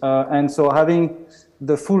distortions. And so having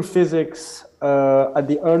the full physics at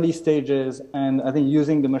the early stages, and I think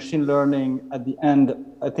using the machine learning at the end,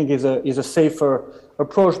 I think is a safer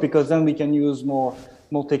approach, because then we can use more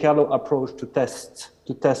Monte Carlo approach to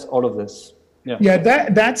test all of this. Yeah,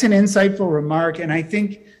 that's an insightful remark, and I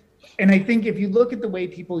think if you look at the way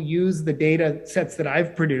people use the data sets that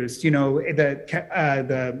I've produced, you know, the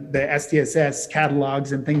SDSS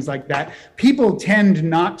catalogs and things like that, people tend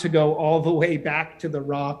not to go all the way back to the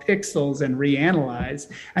raw pixels and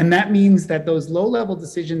reanalyze. And that means that those low-level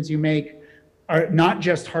decisions you make are not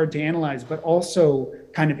just hard to analyze, but also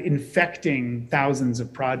kind of infecting thousands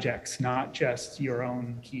of projects, not just your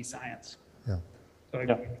own key science. Yeah. So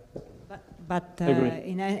But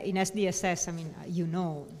in SDSS, I mean, you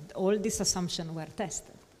know, all these assumptions were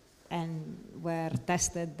tested, and were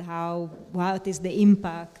tested what is the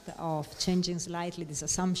impact of changing slightly this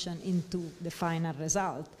assumption into the final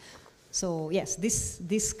result. So yes,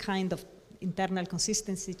 this kind of internal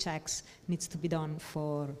consistency checks needs to be done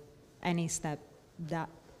for any step that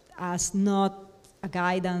has not a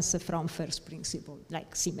guidance from first principle,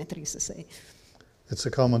 like symmetries, say. It's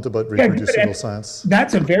a comment about reproducible science.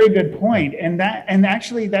 That's a very good point. And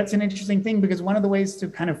actually that's an interesting thing, because one of the ways to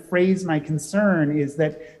kind of phrase my concern is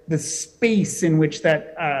that the space in which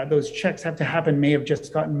that those checks have to happen may have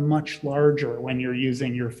just gotten much larger when you're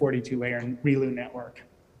using your 42-layer ReLU network.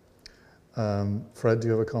 Fred, do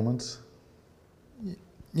you have a comment?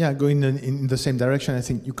 Yeah, going in the same direction, I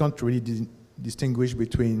think you can't really distinguish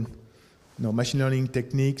between machine learning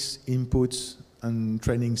techniques, inputs, and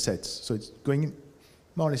training sets. So it's going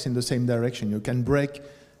more or less in the same direction. You can break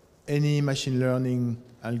any machine learning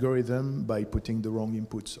algorithm by putting the wrong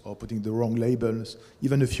inputs or putting the wrong labels.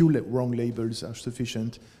 Even a few wrong labels are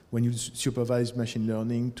sufficient when you supervise machine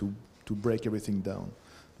learning to break everything down.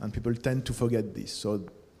 And people tend to forget this. So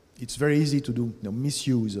it's very easy to do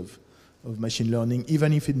misuse of machine learning,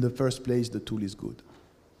 even if in the first place the tool is good.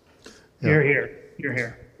 Yeah. You're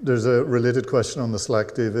here. There's a related question on the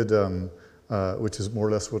Slack, David, which is more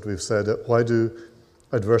or less what we've said. Why do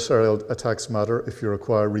adversarial attacks matter if you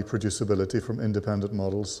require reproducibility from independent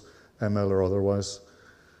models, ML or otherwise?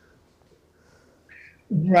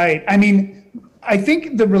 Right. I mean, I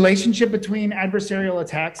think the relationship between adversarial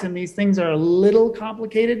attacks and these things are a little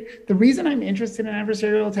complicated. The reason I'm interested in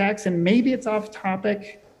adversarial attacks, and maybe it's off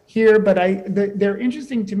topic here, but they're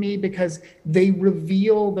interesting to me because they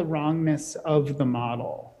reveal the wrongness of the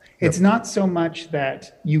model. It's not so much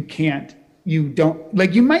that you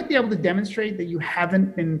might be able to demonstrate that you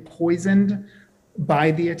haven't been poisoned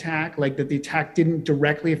by the attack, like that the attack didn't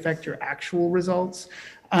directly affect your actual results.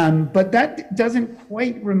 But that doesn't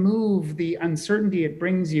quite remove the uncertainty it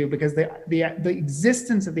brings you, because the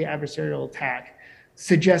existence of the adversarial attack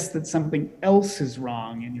suggests that something else is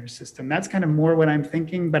wrong in your system. That's kind of more what I'm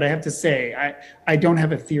thinking, but I have to say, I don't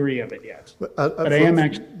have a theory of it yet. But I am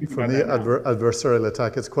actually for me, adversarial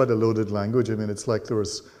attack, it's quite a loaded language. I mean, it's like there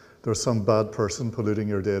was some bad person polluting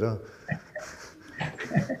your data.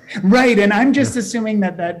 Right, and I'm just assuming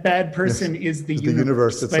that bad person is the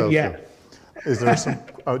universe itself. But yeah. Is there some?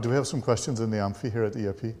 Do we have some questions in the amphi here at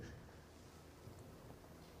EIP?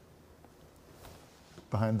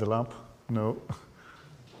 Behind the lamp? No.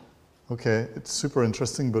 Okay, it's super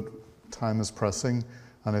interesting, but time is pressing,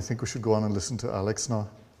 and I think we should go on and listen to Alex now.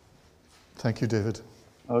 Thank you, David.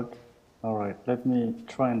 Okay. All right, let me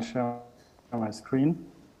try and share my screen.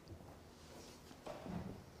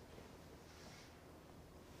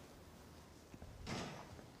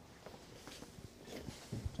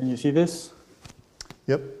 Can you see this?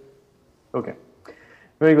 Yep. Okay.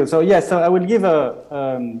 Very good. So yes, so I will give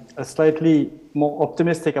a slightly more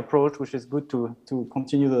optimistic approach, which is good to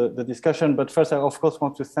continue the discussion. But first, I of course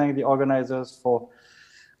want to thank the organizers for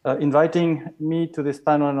inviting me to this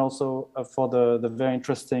panel, and also for the very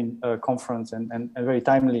interesting conference and very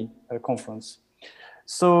timely conference.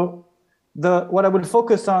 So what I will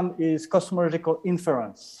focus on is cosmological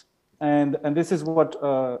inference. And this is what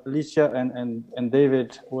Licia and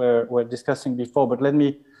David were discussing before, but let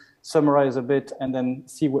me summarize a bit and then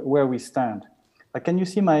see where we stand. Can you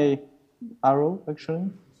see my arrow, actually?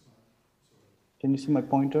 Can you see my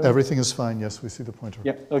pointer? Everything is fine, yes, we see the pointer.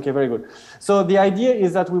 Yeah, okay, very good. So the idea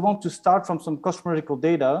is that we want to start from some cosmological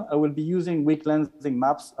data. I will be using weak lensing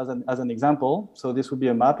maps as an example. So this would be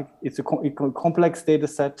a map. It's a complex data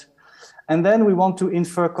set. And then we want to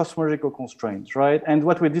infer cosmological constraints, right? And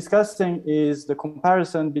what we're discussing is the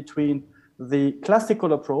comparison between the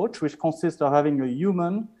classical approach, which consists of having a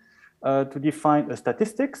human to define a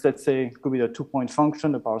statistics, let's say it could be a 2-point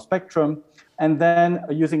function, a power spectrum, and then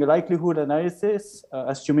using a likelihood analysis,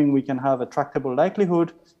 assuming we can have a tractable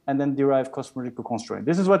likelihood, and then derive cosmological constraint.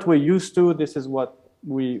 This is what we're used to. This is what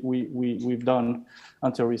we've done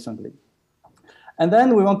until recently. And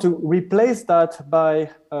then we want to replace that by,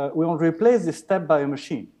 we want to replace this step by a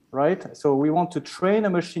machine, right? So we want to train a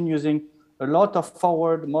machine using a lot of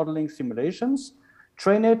forward modeling simulations,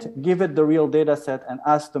 train it, give it the real data set, and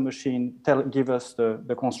ask the machine, give us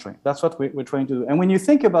the constraint. That's what we're trying to do. And when you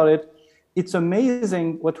think about it, it's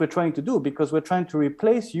amazing what we're trying to do, because we're trying to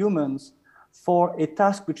replace humans for a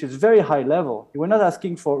task which is very high level. We're not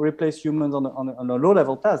asking for replace humans on a low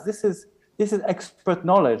level task. This is expert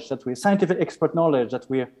knowledge that scientific expert knowledge that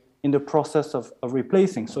we're in the process of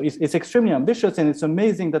replacing. So it's extremely ambitious, and it's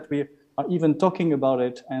amazing that we are even talking about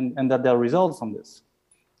it and that there are results on this.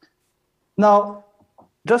 Now,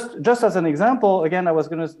 just as an example, again, I was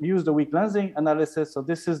going to use the weak lensing analysis. So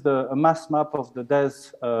this is a mass map of the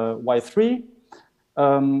DES Y3,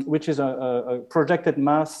 which is a projected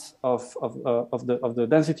mass of the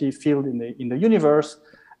density field in the universe.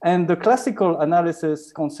 And the classical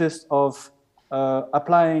analysis consists of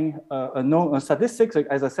applying a statistics,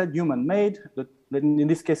 as I said, human-made. In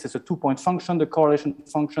this case, it's a two-point function, the correlation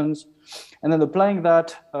functions, and then applying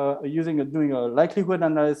that doing a likelihood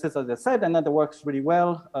analysis, as I said, and that works really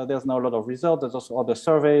well. There's now a lot of results. There's also other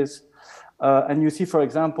surveys. And you see, for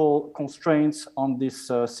example, constraints on this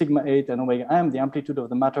sigma 8 and omega m, the amplitude of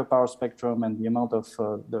the matter power spectrum and the amount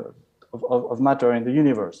of matter in the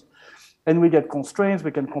universe. And we get constraints,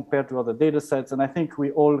 we can compare to other data sets, and I think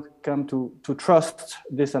we all come to trust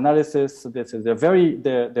this analysis. They're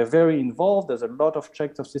very involved. There's a lot of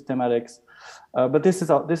checks of systematics, but this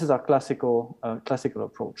is our classical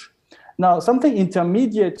approach. Now, something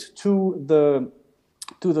intermediate to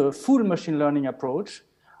the full machine learning approach,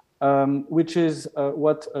 which is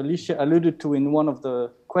what Licia alluded to in one of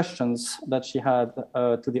the questions that she had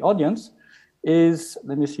to the audience, is,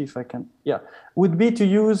 let me see if I can, would be to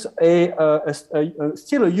use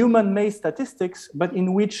still a human-made statistics, but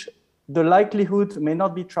in which the likelihood may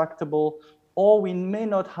not be tractable, or we may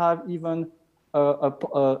not have even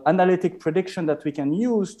analytic prediction that we can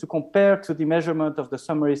use to compare to the measurement of the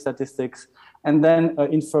summary statistics and then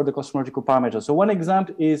infer the cosmological parameters. So one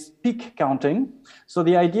example is peak counting. So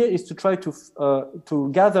the idea is to try to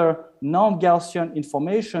gather non-Gaussian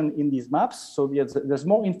information in these maps. So there's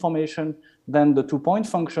more information than the two-point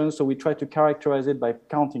function. So we try to characterize it by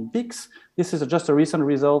counting peaks. This is just a recent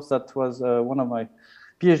result that was one of my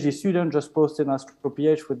PhD students just posted in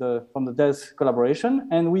AstroPH from the DES collaboration.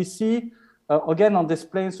 And we see, again, on this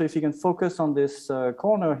plane, so if you can focus on this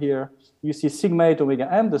corner here, you see sigma 8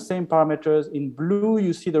 omega m, the same parameters. In blue,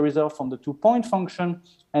 you see the result from the two-point function.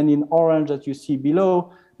 And in orange that you see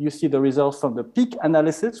below, you see the results from the peak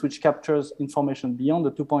analysis, which captures information beyond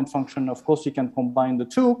the two-point function. Of course, you can combine the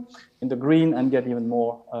two in the green and get even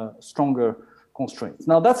more stronger constraints.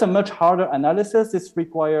 Now, that's a much harder analysis. This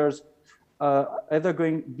requires either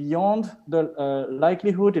going beyond the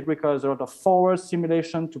likelihood. It requires a lot of forward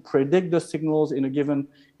simulation to predict the signals in a given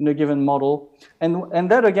model. And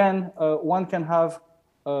that, again, one can have,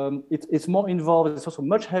 it's more involved. It's also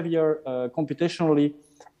much heavier computationally.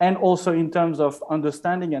 And also in terms of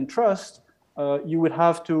understanding and trust, you would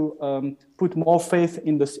have to put more faith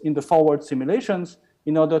in the forward simulations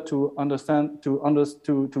in order to understand,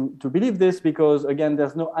 to believe this, because again,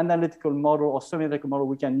 there's no analytical model or semi-analytical model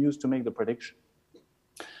we can use to make the prediction.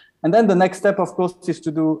 And then the next step, of course, is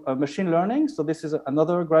to do machine learning. So this is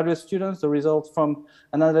another graduate student, the results from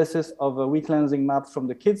analysis of a weak lensing map from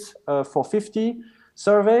the Kids 450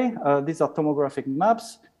 survey. These are tomographic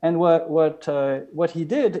maps. And what he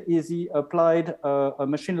did is he applied a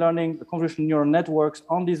machine learning, convolutional neural networks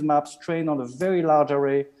on these maps, trained on a very large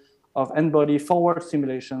array of n-body forward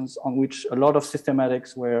simulations on which a lot of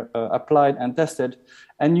systematics were applied and tested.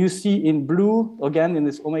 And you see in blue, again, in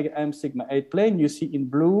this omega m sigma 8 plane, you see in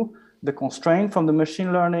blue the constraint from the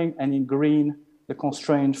machine learning, and in green, the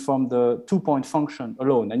constraint from the two-point function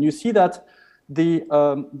alone. And you see that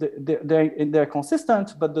they're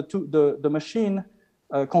consistent, but the machine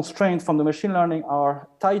constraints from the machine learning are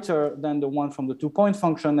tighter than the one from the two-point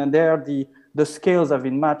function, and there the scales have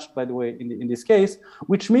been matched, by the way, in this case,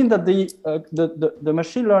 which means that the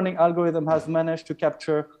machine learning algorithm has managed to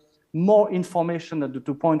capture more information than the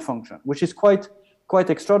two-point function, which is quite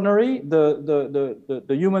extraordinary. The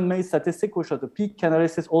human-made statistic, which are the peak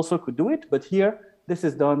analysis, also could do it, but here this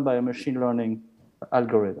is done by a machine learning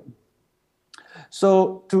algorithm.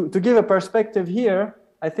 So to give a perspective here,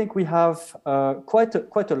 I think we have quite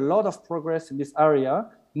a lot of progress in this area,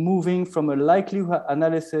 moving from a likelihood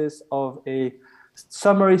analysis of a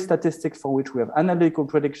summary statistics for which we have analytical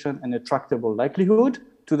prediction and a tractable likelihood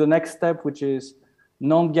to the next step, which is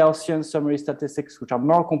non-Gaussian summary statistics, which are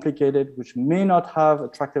more complicated, which may not have a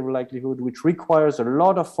tractable likelihood, which requires a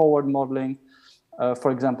lot of forward modeling,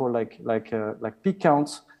 for example, like peak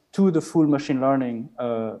counts, to the full machine learning,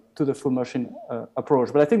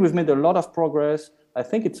 approach. But I think we've made a lot of progress. I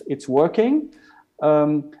think it's working,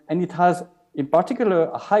 and it has, in particular,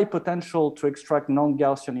 a high potential to extract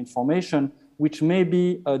non-Gaussian information, which may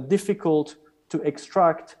be difficult to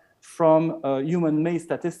extract from human-made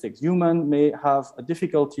statistics. Human may have a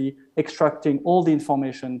difficulty extracting all the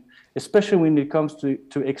information, especially when it comes to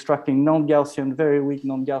extracting non-Gaussian, very weak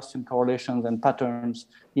non-Gaussian correlations and patterns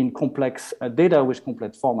in complex data with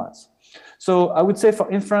complex formats. So I would say for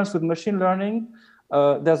inference with machine learning,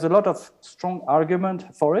 there's a lot of strong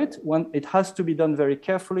argument for it. One, it has to be done very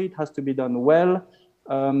carefully, it has to be done well.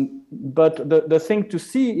 But the thing to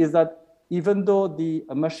see is that even though the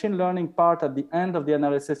machine learning part at the end of the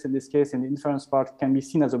analysis, in this case, in the inference part, can be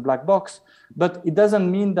seen as a black box, but it doesn't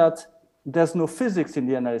mean that there's no physics in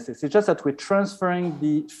the analysis. It's just that we're transferring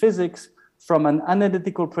the physics from an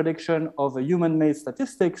analytical prediction of a human-made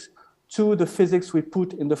statistics to the physics we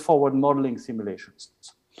put in the forward modeling simulations.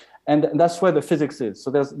 And that's where the physics is. So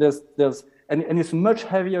and it's much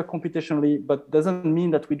heavier computationally, but doesn't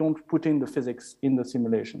mean that we don't put in the physics in the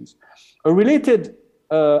simulations. A related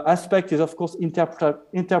aspect is, of course,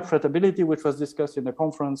 interpretability, which was discussed in the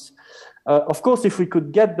conference. Of course, if we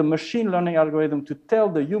could get the machine learning algorithm to tell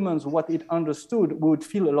the humans what it understood, we would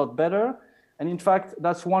feel a lot better. And in fact,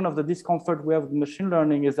 that's one of the discomfort we have with machine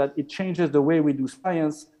learning, is that it changes the way we do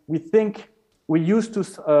science. We used to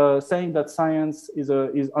saying that science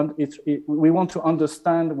we want to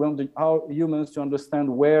understand, we want our humans to understand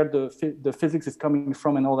where the physics is coming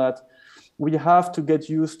from and all that. We have to get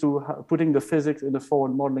used to putting the physics in the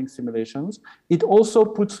forward modeling simulations. It also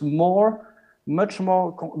puts much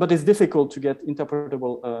more, but it's difficult to get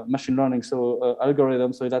interpretable machine learning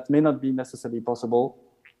algorithms, so that may not be necessarily possible.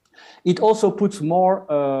 It also puts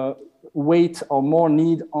more weight or more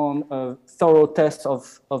need on thorough tests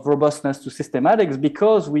of robustness to systematics,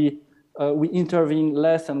 because we intervene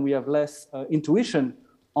less and we have less intuition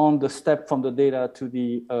on the step from the data to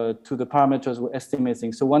the parameters we're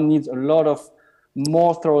estimating. So one needs a lot of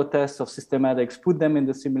more thorough tests of systematics, put them in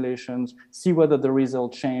the simulations, see whether the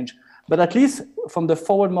results change. But at least from the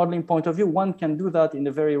forward modeling point of view, one can do that in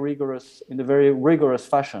a very rigorous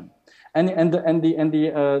fashion. And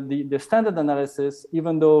the standard analysis,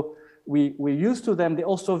 even though we're used to them, they're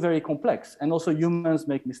also very complex, and also humans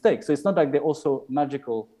make mistakes. So it's not like they're also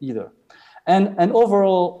magical either. And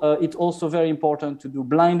overall, it's also very important to do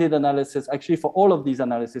blinded analysis, actually for all of these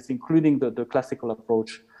analyses, including the classical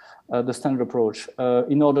approach, the standard approach,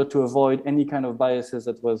 in order to avoid any kind of biases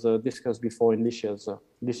that was discussed before in Licia's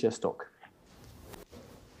talk.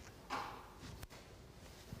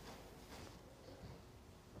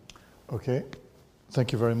 Okay,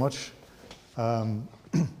 thank you very much.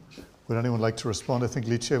 Would anyone like to respond? I think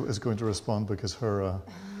Licia is going to respond because her...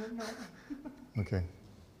 Okay.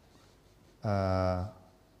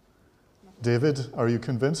 David, are you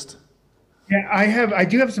convinced? Yeah, I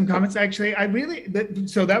do have some comments actually.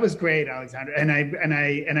 So that was great, Alexandre, and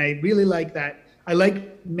I really like that. I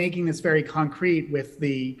like making this very concrete with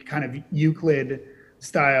the kind of Euclid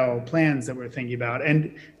style plans that we're thinking about,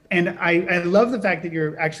 and I love the fact that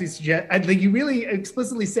you're actually like you really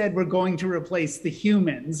explicitly said we're going to replace the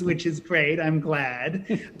humans, which is great. I'm glad.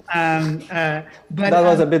 But that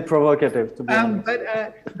was a bit provocative, to be honest.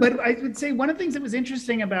 But I would say one of the things that was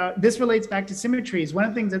interesting about this relates back to symmetries. One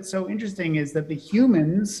of the things that's so interesting is that the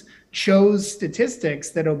humans chose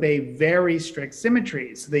statistics that obey very strict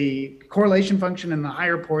symmetries. The correlation function and the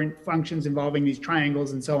higher point functions involving these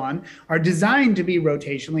triangles and so on are designed to be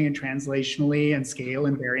rotationally and translationally and scale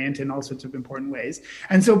invariant in all sorts of important ways.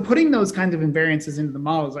 And so putting those kinds of invariances into the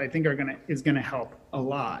models, I think is gonna help a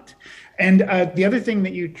lot. And the other thing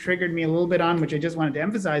that you triggered me a little bit on, which I just wanted to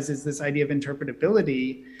emphasize, is this idea of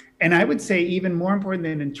interpretability. And I would say even more important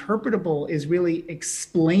than interpretable is really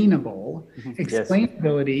explainable.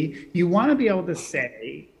 Explainability. Yes. You want to be able to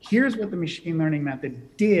say, here's what the machine learning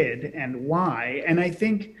method did and why. And I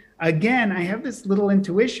think, again, I have this little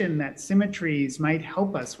intuition that symmetries might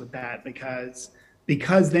help us with that, because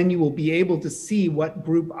then you will be able to see what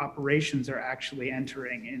group operations are actually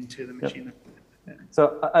entering into the machine learning.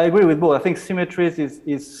 So I agree with both. I think symmetries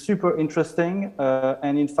is super interesting.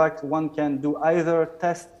 And in fact, one can do either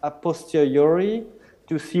test a posteriori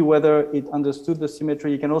to see whether it understood the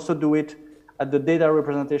symmetry. You can also do it at the data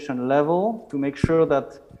representation level to make sure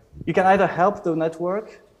that you can either help the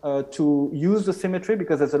network to use the symmetry,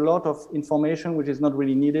 because there's a lot of information which is not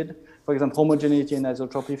really needed. For example, homogeneity and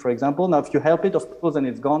isotropy, for example. Now, if you help it, of course, then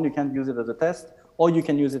it's gone. You can't use it as a test. or you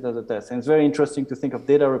can use it as a test. And it's very interesting to think of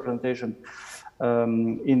data representation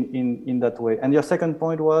in that way. And your second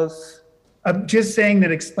point was? Just saying that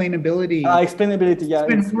explainability. Explainability, yeah.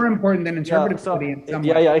 It's more important than interpretability in some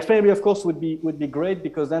way. Yeah, explainability, of course, would be great,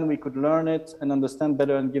 because then we could learn it and understand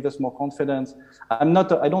better and give us more confidence. I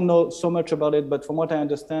don't know so much about it, but from what I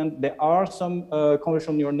understand, there are some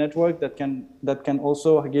convolutional neural network that can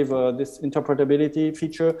also give this interpretability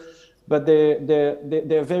feature, but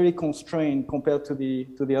they're very constrained compared to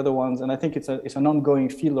the other ones. And I think it's an ongoing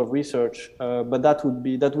field of research, but that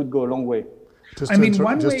would go a long way. I mean,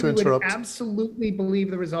 one way we would absolutely believe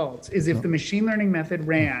the results is if the machine learning method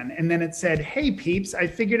ran and then it said, hey, peeps, I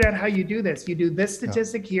figured out how you do this. You do this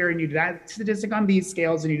statistic here and you do that statistic on these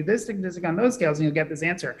scales and you do this statistic on those scales and you'll get this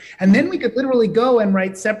answer. And then we could literally go and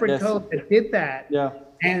write separate code that did that. Yeah.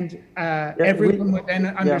 And everyone would then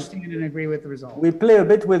understand and agree with the result. We play a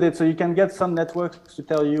bit with it, so you can get some networks to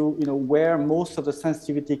tell you, where most of the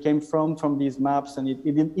sensitivity came from these maps, and it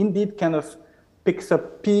indeed kind of picks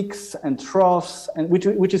up peaks and troughs, and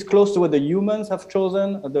which is close to what the humans have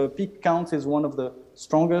chosen. The peak count is one of the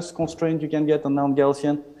strongest constraints you can get on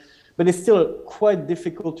non-Gaussian, but it's still quite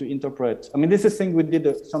difficult to interpret. I mean, this is a thing we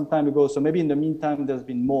did some time ago, so maybe in the meantime there's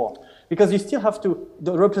been more. Because you still have to,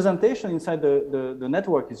 the representation inside the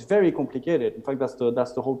network is very complicated. In fact, that's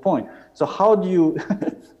the whole point. So how do you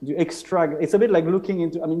do you extract? It's a bit like looking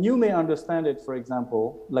into, I mean, you may understand it, for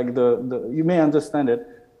example, like you may understand it.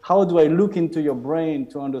 How do I look into your brain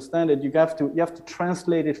to understand it? You have to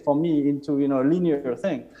translate it for me into a linear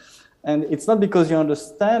thing, and it's not because you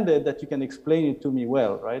understand it that you can explain it to me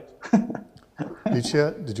well, right?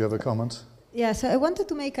 Licia, did you have a comment? Yeah, so I wanted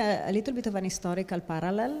to make a little bit of an historical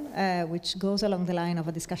parallel, which goes along the line of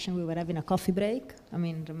a discussion we were having a coffee break. I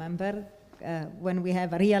mean, remember? When we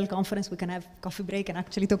have a real conference, we can have coffee break and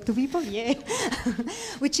actually talk to people. Yeah,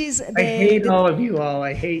 which is. I hate all of you all.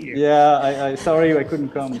 I hate you. Yeah, sorry I couldn't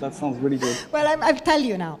come. That sounds really good. Well, I'll tell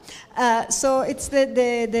you now. So it's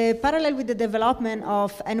the parallel with the development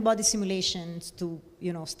of n-body simulations to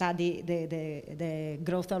study the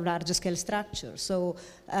growth of larger scale structures. So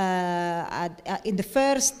in the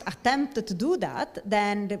first attempt to do that,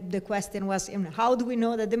 then the question was, how do we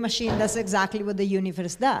know that the machine does exactly what the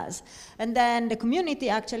universe does? And then the community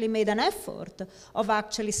actually made an effort of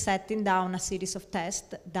actually setting down a series of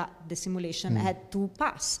tests that the simulation had to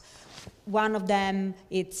pass. One of them,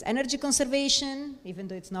 it's energy conservation, even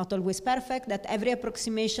though it's not always perfect, that every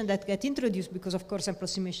approximation that gets introduced, because of course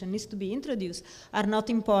approximation needs to be introduced, are not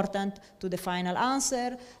important to the final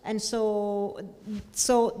answer. And so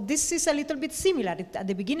this is a little bit similar. At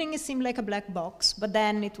the beginning it seemed like a black box, but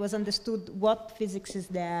then it was understood what physics is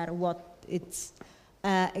there, what it's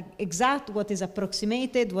exact, what is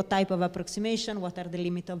approximated, what type of approximation, what are the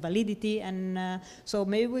limits of validity, and so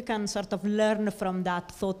maybe we can sort of learn from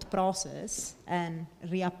that thought process and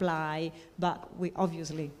reapply, but we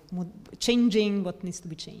obviously changing what needs to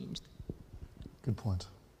be changed. Good point.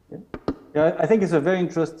 Yeah, I think it's a very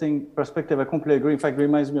interesting perspective. I completely agree. In fact, it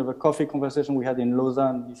reminds me of a coffee conversation we had in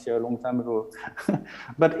Lausanne this year, a long time ago.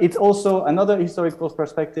 But it's also another historical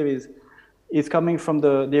perspective is coming from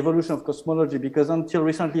the evolution of cosmology, because until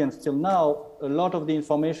recently and still now, a lot of the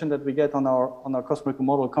information that we get on our cosmological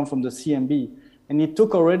model come from the CMB. And it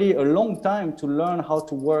took already a long time to learn how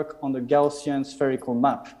to work on the Gaussian spherical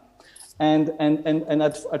map. And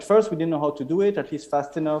at first we didn't know how to do it, at least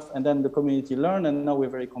fast enough, and then the community learned, and now we're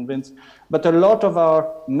very convinced. But a lot of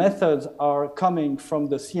our methods are coming from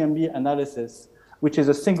the CMB analysis, which is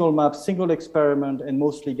a single map, single experiment, and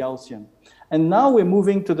mostly Gaussian. And now we're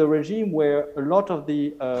moving to the regime where a lot of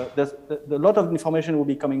the information will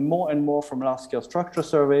be coming more and more from large-scale structure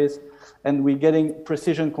surveys, and we're getting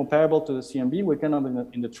precision comparable to the CMB. We're kind of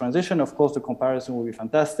in the transition. Of course, the comparison will be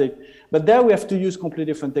fantastic, but there we have to use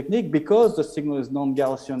completely different technique because the signal is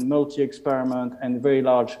non-Gaussian, multi-experiment, and very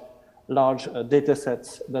large data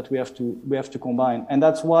sets that we have to combine. And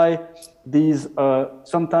that's why these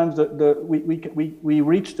sometimes we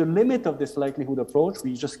reach the limit of this likelihood approach.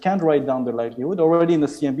 We just can't write down the likelihood. Already in the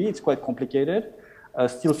CMB, it's quite complicated,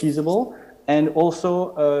 still feasible. And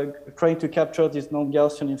also trying to capture this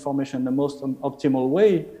non-Gaussian information in the most optimal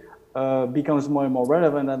way becomes more and more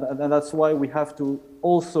relevant. And that's why we have to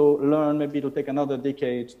also learn, maybe it'll take another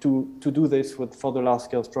decade to do this for the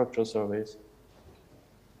large-scale structure surveys.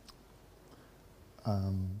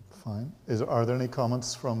 Fine. Are there any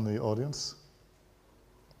comments from the audience?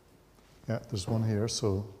 Yeah, there's one here,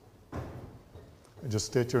 so just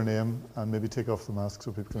state your name and maybe take off the mask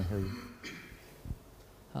so people can hear you.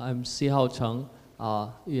 I'm Si Hao Cheng.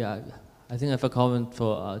 Yeah, I think I have a comment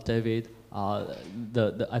for David.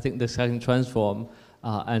 I think the second transform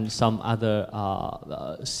and some other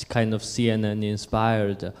kind of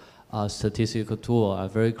CNN-inspired statistical tool are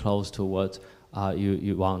very close to what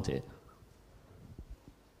you wanted.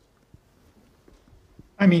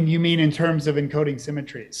 I mean, you mean in terms of encoding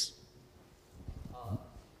symmetries?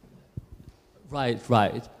 Right,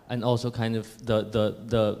 right, and also kind of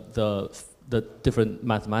the different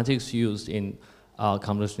mathematics used in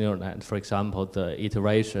convolutional neural net. For example, the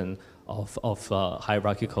iteration of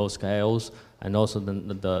hierarchical scales, and also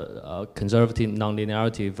the conservative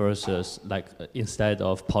nonlinearity versus like instead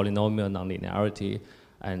of polynomial nonlinearity,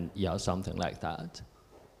 and yeah, something like that.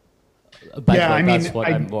 But yeah, I mean, that's what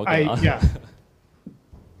I'm working on. Yeah.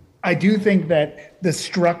 I do think that the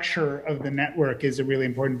structure of the network is a really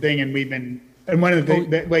important thing, and we've been, and one of the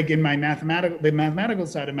things that, like in my mathematical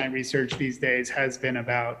side of my research these days has been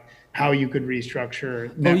about how you could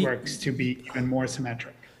restructure networks to be even more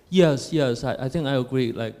symmetric. Yes, yes, I think I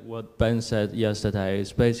agree. Like what Ben said yesterday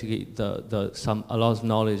is basically a lot of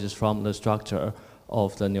knowledge is from the structure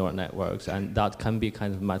of the neural networks, and that can be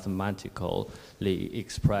kind of mathematically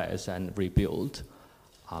expressed and rebuilt.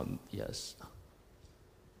 Yes.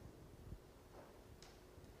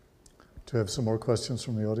 Do you have some more questions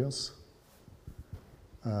from the audience?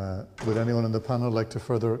 Would anyone in the panel like to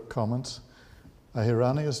further comment?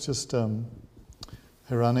 Hirani is just, Hirani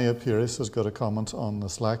Apiris has got a comment on the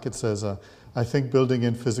Slack. It says, I think building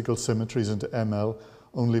in physical symmetries into ML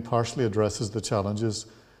only partially addresses the challenges.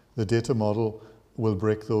 The data model will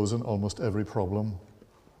break those in almost every problem.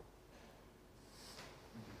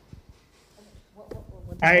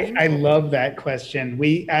 I love that question.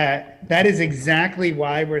 That is exactly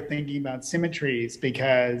why we're thinking about symmetries,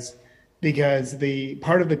 because the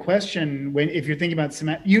part of the question, if you're thinking about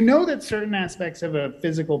you know that certain aspects of a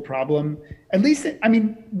physical problem, at least, I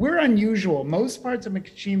mean, we're unusual. Most parts of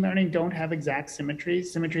machine learning don't have exact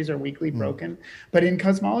symmetries. Symmetries are weakly broken. But in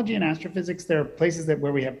cosmology and astrophysics, there are places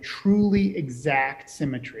where we have truly exact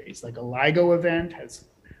symmetries. Like a LIGO event has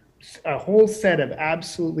a whole set of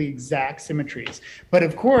absolutely exact symmetries. But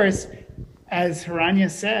of course, as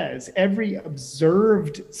Hiranya says, every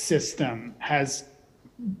observed system has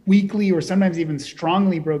weakly or sometimes even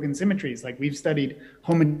strongly broken symmetries. Like we've studied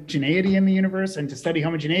homogeneity in the universe, and to study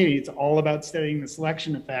homogeneity, it's all about studying the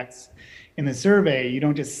selection effects in the survey. You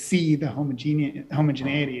don't just see the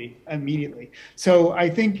homogeneity immediately. So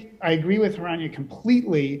I think I agree with Hiranya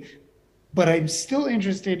completely, but I'm still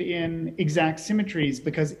interested in exact symmetries,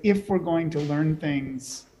 because if we're going to learn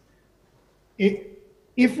things,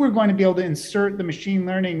 if we're going to be able to insert the machine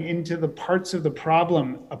learning into the parts of the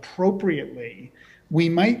problem appropriately, we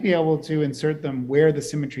might be able to insert them where the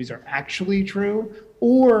symmetries are actually true,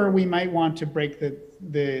 or we might want to break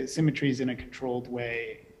the symmetries in a controlled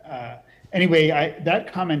way. Anyway,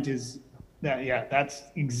 that comment is, that's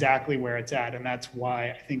exactly where it's at, and that's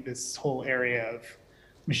why I think this whole area of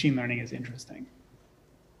machine learning is interesting.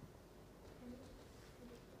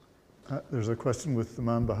 There's a question with the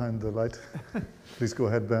man behind the light. Please go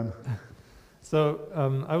ahead, Ben. So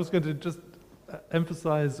I was going to just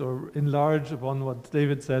emphasize or enlarge upon what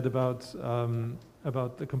David said about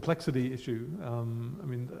the complexity issue. I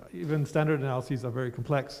mean, even standard analyses are very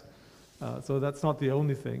complex, so that's not the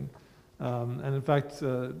only thing. And in fact,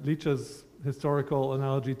 Licia's historical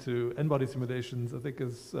analogy to n-body simulations, I think,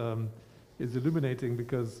 is illuminating,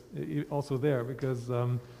 because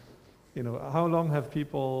you know, how long have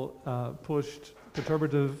people pushed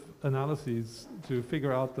perturbative analyses to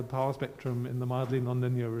figure out the power spectrum in the mildly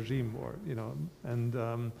nonlinear regime, or you know, and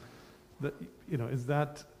you know, is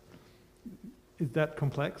that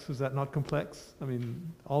complex? Is that not complex? I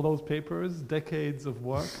mean, all those papers, decades of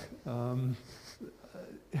work. I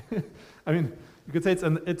mean, you could say it's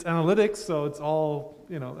analytics, so it's all,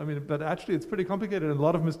 you know, I mean, but actually it's pretty complicated, and a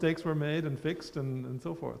lot of mistakes were made and fixed and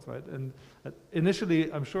so forth, right? And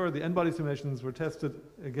initially, I'm sure the n-body simulations were tested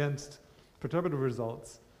against perturbative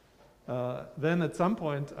results. Then at some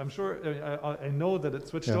point, I'm sure, I know that it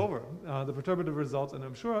switched over, the perturbative results, and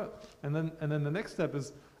I'm sure, and then the next step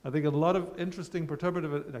is, I think a lot of interesting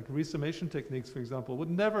perturbative, like resummation techniques, for example, would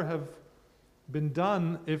never have been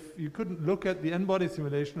done if you couldn't look at the n-body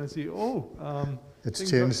simulation and see, it's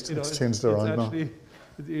changed. You know, it's changed around actually, now.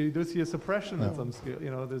 You do see a suppression at some scale.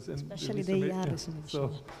 You know, there's especially the ER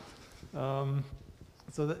so,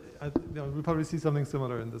 so that, you know, we'll probably see something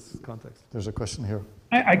similar in this context. There's a question here.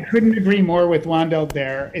 I couldn't agree more with Wandel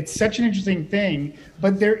there. It's such an interesting thing,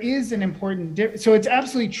 but there is an important difference. So it's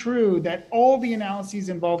absolutely true that all the analyses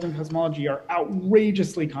involved in cosmology are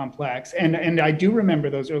outrageously complex. And I do remember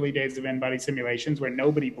those early days of n-body simulations where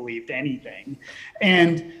nobody believed anything.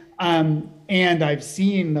 And And I've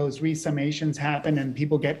seen those resummations happen and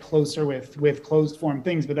people get closer with closed form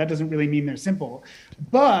things, but that doesn't really mean they're simple.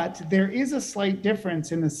 But there is a slight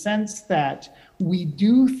difference in the sense that we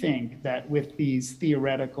do think that with these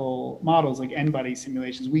theoretical models like n-body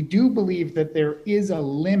simulations, we do believe that there is a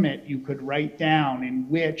limit you could write down in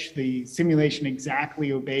which the simulation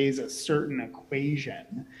exactly obeys a certain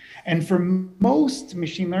equation. And for most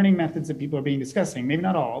machine learning methods that people are being discussing, maybe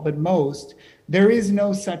not all, but most, there is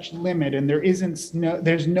no such limit, and there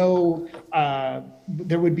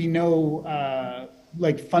would be no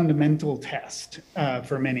like fundamental test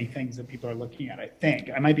for many things that people are looking at, I think.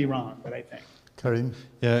 I might be wrong, but I think. Karim?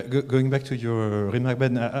 Yeah, going back to your remark,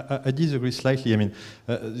 Ben, I disagree slightly. I mean,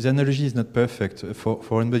 the analogy is not perfect.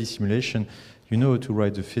 For n-body simulation, you know how to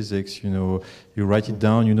write the physics, you write it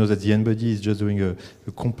down, you know that the n-body is just doing a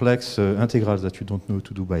complex integrals that you don't know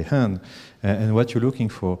to do by hand. And what you're looking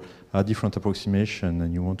for are different approximations,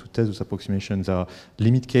 and you want to test those approximations. There are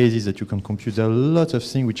limit cases that you can compute. There are lots of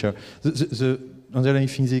things which are... The underlying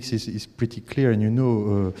physics is pretty clear, and you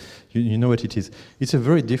know what it is. It's a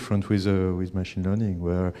very different with machine learning,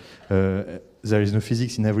 where there is no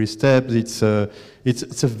physics in every step. It's a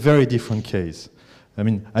very different case. I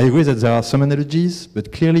mean, I agree that there are some analogies,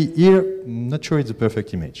 but clearly here, I'm not sure it's a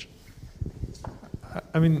perfect image.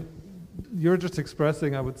 I mean, you're just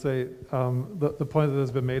expressing, I would say, the point that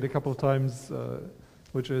has been made a couple of times,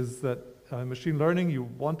 which is that in machine learning, you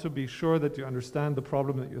want to be sure that you understand the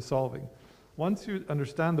problem that you're solving. Once you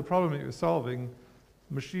understand the problem that you're solving,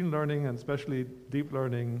 machine learning, and especially deep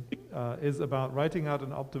learning, is about writing down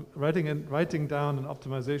an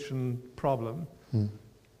optimization problem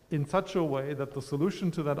in such a way that the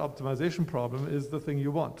solution to that optimization problem is the thing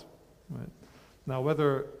you want. Right? Now,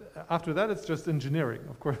 whether after that it's just engineering,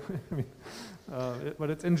 of course. I mean, but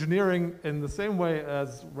it's engineering in the same way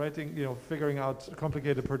as figuring out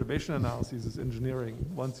complicated perturbation analyses is engineering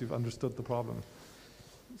once you've understood the problem.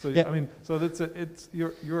 So yeah. I mean, so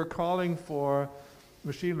you're calling for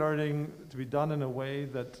machine learning to be done in a way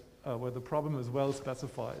that where the problem is well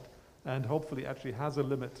specified and hopefully actually has a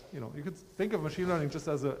limit. You could think of machine learning just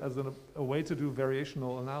as a way to do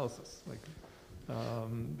variational analysis, like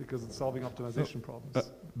because it's solving optimization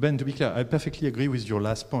problems. Ben, to be clear, I perfectly agree with your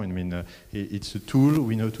last point. I mean, it's a tool.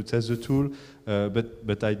 We know to test the tool,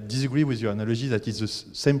 but I disagree with your analogy that it's the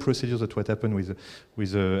same procedure that what happened with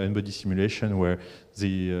n-body simulation, where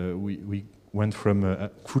we went from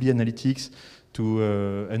fully analytics to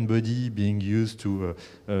n-body being used to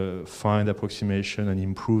find approximation and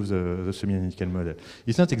improve the semi-analytical model.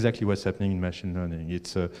 It's not exactly what's happening in machine learning.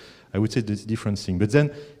 It's, I would say, it's a different thing. But then,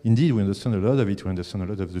 indeed, we understand a lot of it. We understand a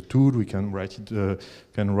lot of the tool. We can write it,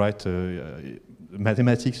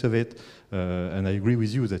 mathematics of it. And I agree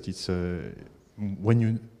with you that it's when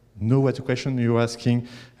you know what the question you're asking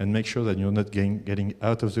and make sure that you're not getting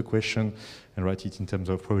out of the question and write it in terms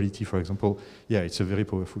of probability, for example, yeah, it's a very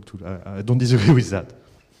powerful tool. I don't disagree with that.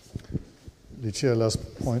 Licia, last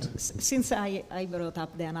point. Since I brought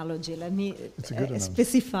up the analogy, let me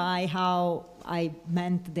specify how I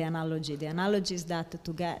meant the analogy. The analogy is that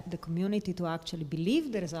to get the community to actually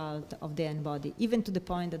believe the result of the n-body, even to the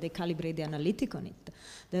point that they calibrate the analytic on it,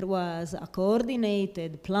 there was a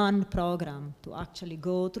coordinated, planned program to actually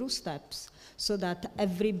go through steps so that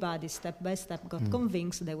everybody, step by step, got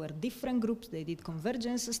convinced. There were different groups, they did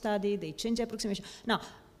convergence study, they changed the approximation. Now,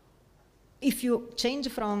 if you change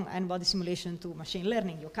from n-body simulation to machine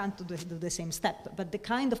learning, you can't do the same step, but the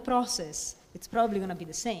kind of process, it's probably going to be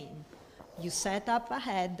the same. You set up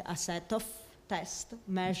ahead a set of tests,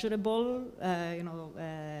 measurable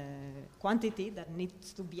quantity that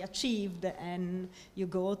needs to be achieved, and you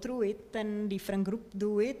go through it, and different groups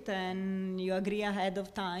do it, and you agree ahead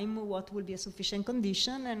of time what will be a sufficient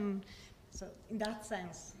condition, and so in that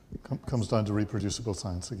sense. Comes down to reproducible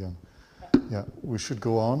science again. Yeah, we should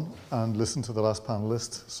go on and listen to the last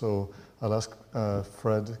panelist. So I'll ask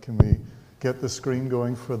Fred, can we get the screen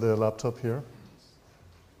going for the laptop here?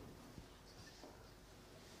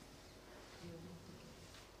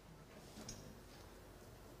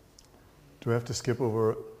 Do we have to skip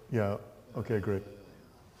over? Yeah, okay, great.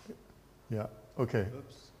 Yeah, okay.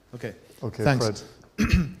 Oops. Okay. Okay, thanks.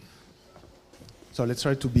 Fred. So let's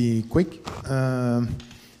try to be quick.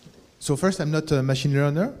 So first, I'm not a machine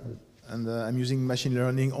learner. And I'm using machine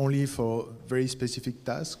learning only for very specific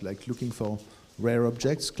tasks, like looking for rare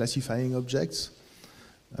objects, classifying objects.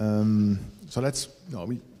 So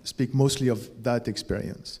we speak mostly of that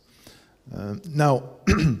experience. Now,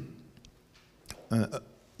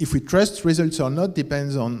 if we trust results or not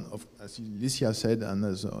depends on, as Licia said and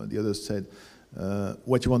as the others said,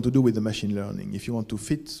 what you want to do with the machine learning. If you want to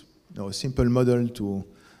fit a simple model to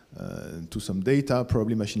to some data,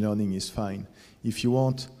 probably machine learning is fine. If you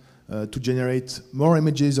want to generate more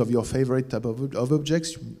images of your favorite type of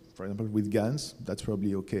objects, for example with GANs, that's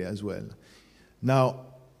probably okay as well. Now,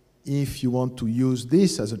 if you want to use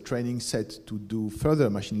this as a training set to do further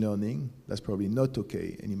machine learning, that's probably not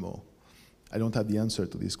okay anymore. I don't have the answer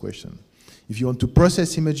to this question. If you want to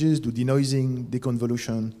process images, do denoising,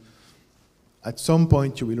 deconvolution, at some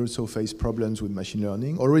point you will also face problems with machine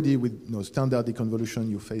learning. Already with standard deconvolution,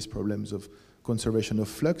 you face problems of conservation of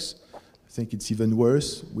flux. I think it's even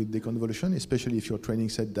worse with deconvolution, especially if your training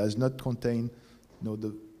set does not contain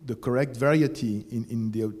the correct variety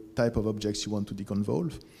in the type of objects you want to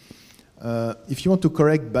deconvolve. If you want to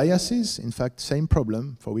correct biases, in fact, same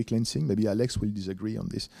problem for weak lensing. Maybe Alex will disagree on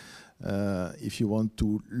this. If you want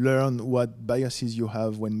to learn what biases you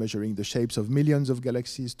have when measuring the shapes of millions of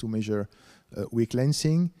galaxies to measure weak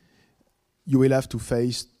lensing, you will have to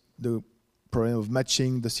face the problem of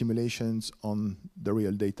matching the simulations on the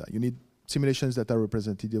real data. You need simulations that are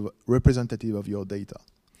representative of your data.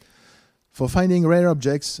 For finding rare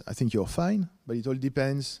objects, I think you're fine, but it all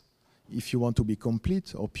depends if you want to be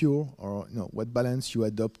complete or pure, or what balance you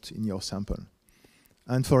adopt in your sample.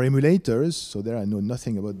 And for emulators, so there I know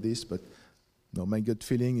nothing about this, but my gut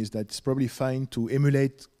feeling is that it's probably fine to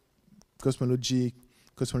emulate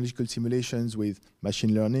cosmological simulations with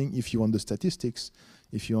machine learning if you want the statistics.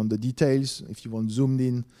 If you want the details, if you want to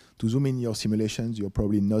zoom in your simulations, you're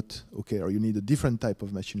probably not okay, or you need a different type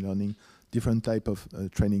of machine learning, different type of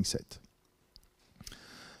training set.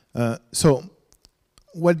 So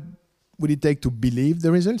what would it take to believe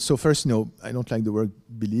the results? So first, I don't like the word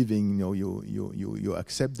believing. You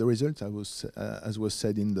accept the results, as was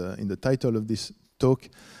said in the title of this talk.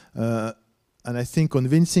 And I think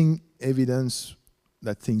convincing evidence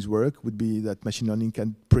that things work would be that machine learning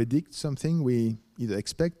can predict something we either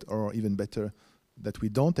expect or even better that we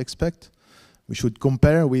don't expect. We should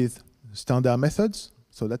compare with standard methods.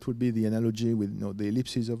 So that would be the analogy with the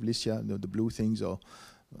ellipses of Licia, the blue things, or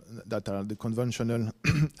that are the conventional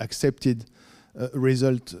accepted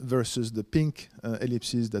result versus the pink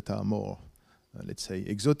ellipses that are more, let's say,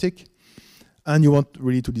 exotic. And you want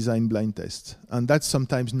really to design blind tests. And that's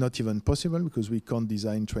sometimes not even possible because we can't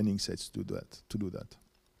design training sets to do that.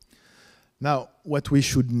 Now, what we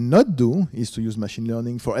should not do is to use machine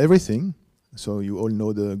learning for everything. So you all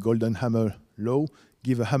know the golden hammer law.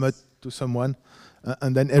 Give a hammer to someone,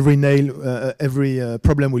 and then every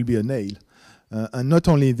problem will be a nail. And not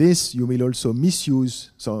only this, you will also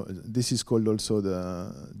misuse, so this is called also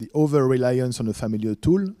the over-reliance on a familiar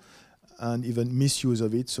tool, and even misuse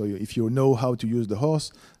of it. So if you know how to use the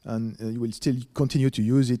horse, and you will still continue to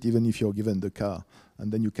use it even if you're given the car.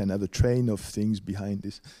 And then you can have a train of things behind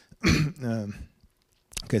this.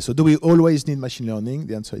 Okay, so do we always need machine learning?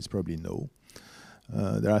 The answer is probably no.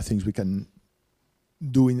 There are things we can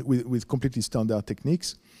do with completely standard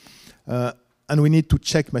techniques. And we need to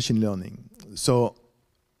check machine learning. So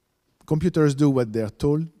computers do what they're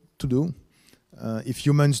told to do. If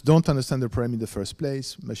humans don't understand the problem in the first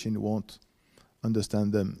place, machine won't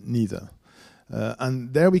understand them neither.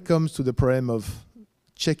 And there we come to the problem of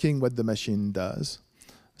checking what the machine does.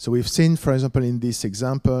 So we've seen, for example, in this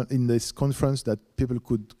example, in this conference, that people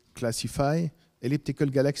could classify elliptical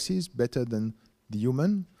galaxies better than the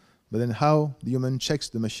human, but then how the human checks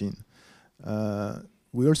the machine.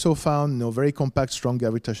 We also found very compact, strong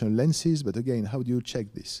gravitational lenses, but again, how do you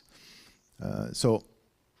check this? So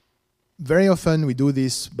very often we do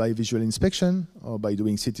this by visual inspection or by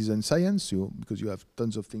doing citizen science, because you have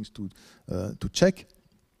tons of things to check.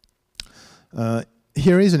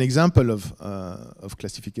 Here is an example of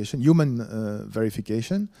classification, human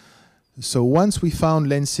verification. So once we found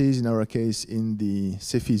lenses, in our case, in the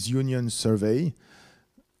Cepheid Union survey,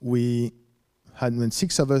 we had, when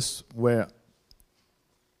 6 of us were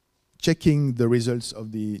checking the results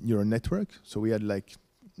of the neural network. So we had like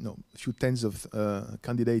a few tens of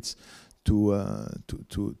candidates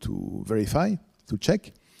to verify, to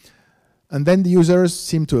check. And then the users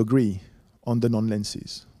seem to agree on the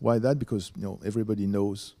non-lenses. Why that? Because everybody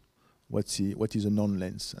knows what is a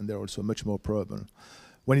non-lens, and they're also much more probable.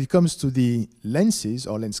 When it comes to the lenses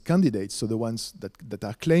or lens candidates, so the ones that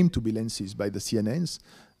are claimed to be lenses by the CNNs,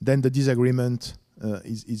 then the disagreement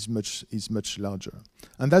is much larger.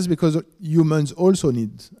 And that's because humans also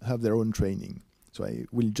have their own training. So I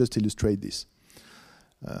will just illustrate this.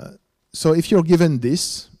 So if you're given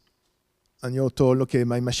this, and you're told, okay,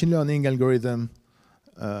 my machine learning algorithm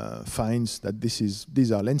finds that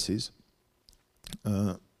these are lenses,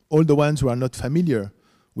 all the ones who are not familiar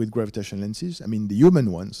with gravitational lenses, I mean the human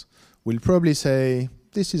ones, will probably say,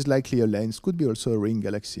 this is likely a lens, could be also a ring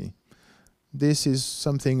galaxy. This is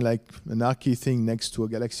something like an archy thing next to a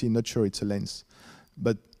galaxy, not sure it's a lens.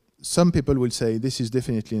 But some people will say this is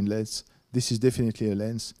definitely a lens, this is definitely a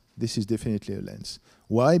lens, this is definitely a lens.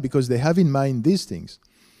 Why? Because they have in mind these things.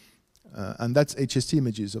 And that's HST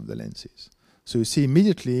images of the lenses. So you see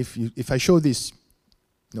immediately, if I show this,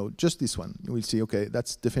 no, just this one, you will see, okay,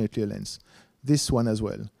 that's definitely a lens. This one as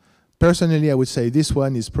well. Personally, I would say this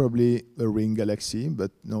one is probably a ring galaxy,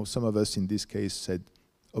 but no, some of us in this case said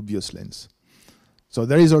obvious lens. So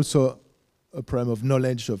there is also a problem of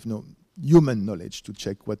knowledge, of human knowledge to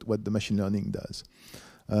check what the machine learning does.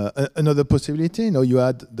 Another possibility, you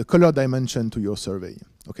add the color dimension to your survey.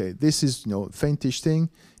 Okay, this is faintish thing.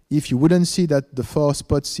 If you wouldn't see that the 4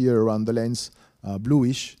 spots here around the lens are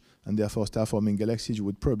bluish and therefore star-forming galaxies, you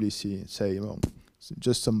would probably say, well,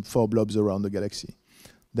 just some 4 blobs around the galaxy.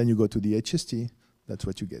 Then you go to the HST, that's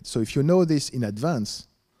what you get. So if you know this in advance,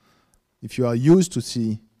 if you are used to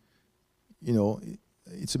see,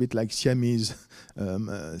 it's a bit like Siamese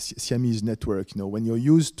network. When you're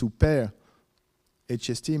used to pair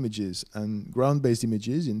HST images and ground-based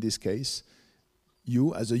images, in this case,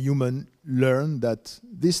 you, as a human, learn that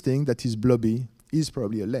this thing that is blobby is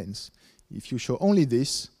probably a lens. If you show only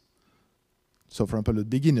this, so for example, a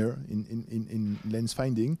beginner in lens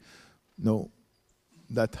finding,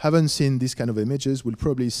 that haven't seen this kind of images will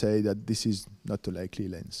probably say that this is not a likely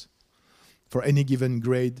lens. For any given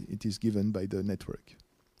grade, it is given by the network.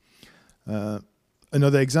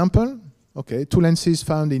 Another example, okay, 2 lenses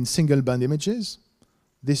found in single band images.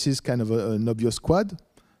 This is kind of an obvious quad.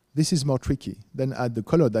 This is more tricky. Then add the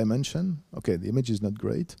color dimension. Okay, the image is not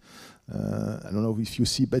great. I don't know if you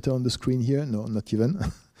see better on the screen here. No, not even.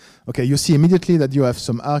 Okay, you see immediately that you have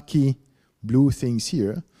some archy blue things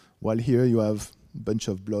here, while here you have a bunch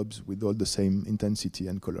of blobs with all the same intensity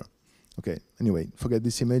and color. Okay, anyway, forget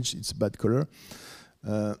this image, it's bad color.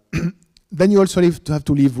 Then you also have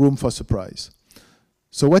to leave room for surprise.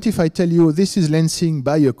 So what if I tell you this is lensing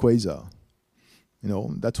by a quasar?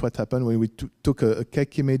 That's what happened when we took a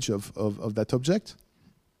cake image of that object.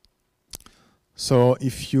 So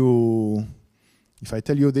if I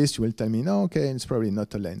tell you this, you will tell me, no, okay, it's probably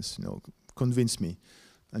not a lens. Convince me.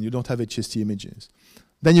 And you don't have HST images.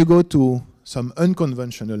 Then you go to some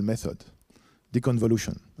unconventional method,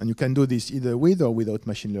 deconvolution. And you can do this either with or without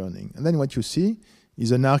machine learning. And then what you see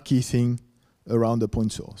is an archy thing around the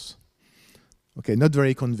point source. Okay, not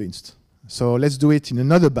very convinced. So let's do it in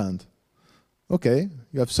another band. Okay,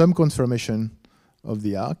 you have some confirmation of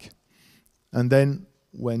the arc. And then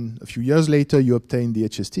when a few years later you obtain the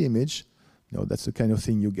HST image, that's the kind of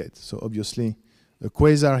thing you get. So obviously a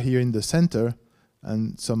quasar here in the center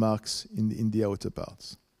and some arcs in the outer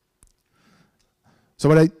parts. So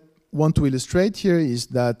what I want to illustrate here is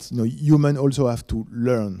that humans also have to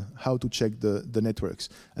learn how to check the networks.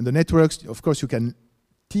 And the networks, of course, you can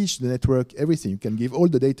teach the network everything. You can give all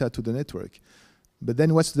the data to the network. But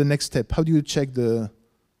then what's the next step? How do you check the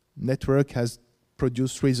network has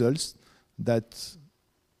produced results that,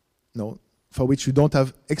 for which you don't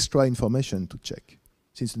have extra information to check,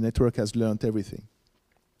 since the network has learned everything?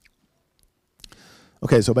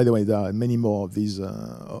 Okay, so by the way, there are many more of these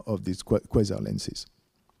quasar lenses.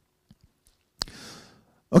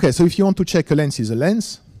 Okay, so if you want to check a lens is a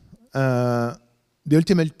lens, the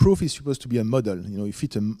ultimate proof is supposed to be a model. You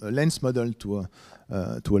fit a lens model to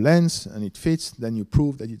a lens and it fits, then you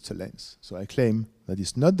prove that it's a lens. So I claim that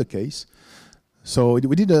is not the case. So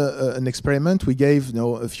we did an experiment. We gave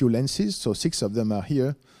a few lenses, so 6 of them are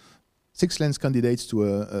here. 6 lens candidates to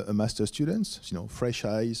a master student, fresh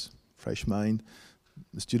eyes, fresh mind.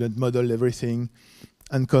 The student model everything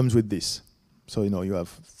and comes with this. So you have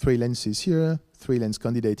 3 lenses here, 3 lens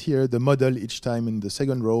candidates here, the model each time in the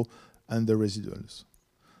second row, and the residuals.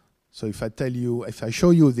 So if I show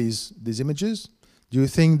you these images, do you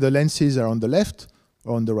think the lenses are on the left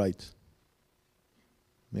or on the right?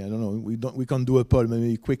 I don't know. We can't do a poll.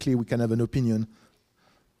 Maybe quickly we can have an opinion.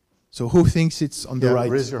 So who thinks it's on the right?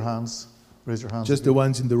 Raise your hands. Raise your hands. Just the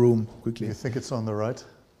ones in the room, quickly. You think it's on the right?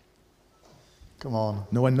 Come on.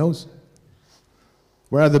 No one knows.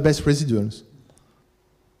 Where are the best residuals?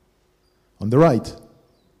 On the right.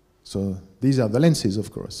 So these are the lenses,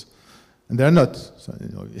 of course. And they're not.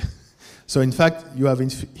 So in fact, you have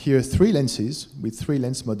here 3 lenses with 3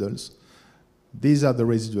 lens models. These are the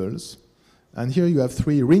residuals. And here you have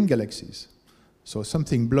 3 ring galaxies. So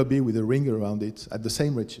something blobby with a ring around it at the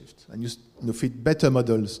same redshift. And you fit better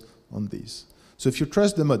models on these. So if you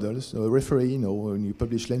trust the models, a referee, when you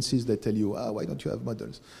publish lenses, they tell you, why don't you have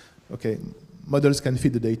models? Okay, models can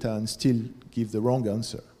fit the data and still give the wrong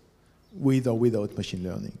answer, with or without machine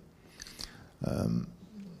learning.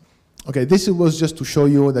 Okay, this was just to show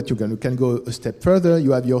you that you can go a step further.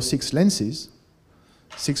 You have your 6 lenses,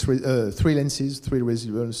 3 lenses, 3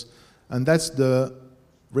 residuals, and that's the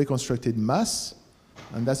reconstructed mass,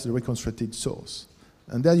 and that's the reconstructed source.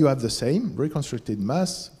 And there you have the same reconstructed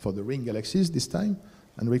mass for the ring galaxies this time,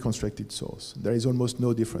 and reconstructed source. There is almost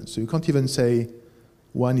no difference. So you can't even say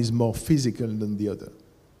one is more physical than the other.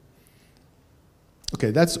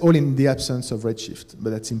 Okay, that's all in the absence of redshift,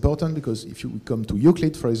 but that's important because if you come to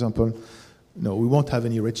Euclid, for example, no, we won't have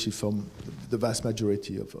any redshift from the vast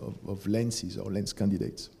majority of lenses or lens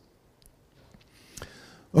candidates.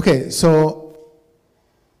 Okay, so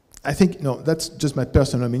I think, no, that's just my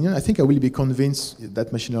personal opinion. I think I will be convinced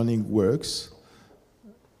that machine learning works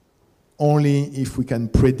only if we can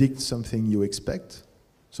predict something you expect.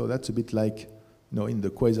 So that's a bit like, in the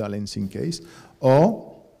quasar lensing case, or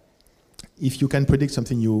if you can predict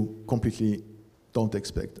something you completely don't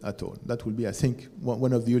expect at all. That will be, I think,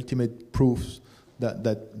 one of the ultimate proofs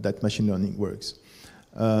that machine learning works.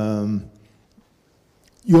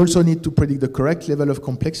 You also need to predict the correct level of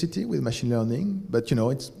complexity with machine learning, but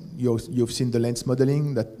you've seen the lens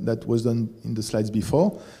modeling that was done in the slides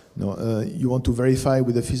before. You want to verify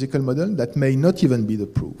with a physical model that may not even be the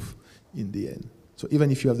proof in the end. So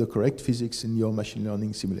even if you have the correct physics in your machine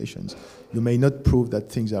learning simulations, you may not prove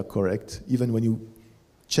that things are correct, even when you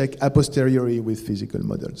check a posteriori with physical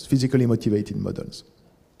models, physically motivated models.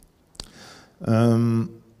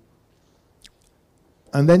 And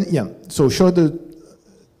then, yeah, so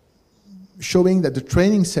showing that the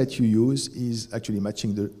training set you use is actually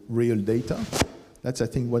matching the real data. That's, I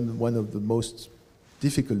think, one of the most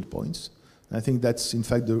difficult points. And I think that's, in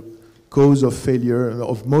fact, the cause of failure,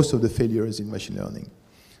 of most of the failures in machine learning.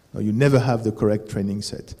 You never have the correct training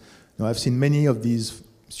set. I've seen many of these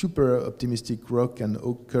super optimistic ROC and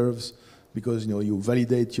Hogg curves because you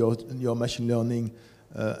validate your machine learning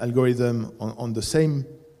algorithm on the same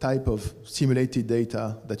type of simulated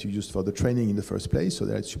data that you used for the training in the first place, so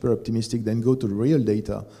they're super optimistic, then go to the real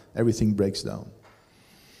data, everything breaks down.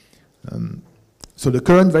 So the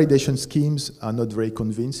current validation schemes are not very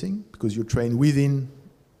convincing because you train within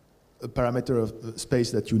a parameter of space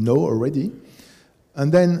that you know already.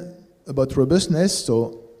 And then about robustness,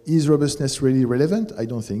 so is robustness really relevant? I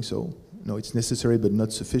don't think so. No, it's necessary but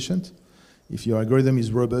not sufficient. If your algorithm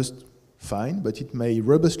is robust, fine, but it may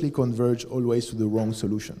robustly converge always to the wrong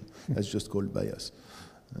solution. That's just called bias.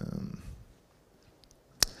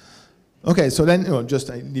 Okay, so then just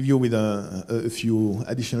I leave you with a few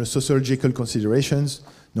additional sociological considerations.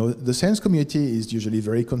 The science community is usually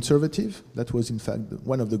very conservative. That was, in fact,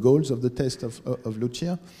 one of the goals of the test of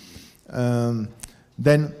Licia.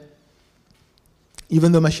 Then,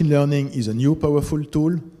 even though machine learning is a new powerful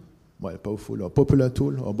tool, well, powerful or popular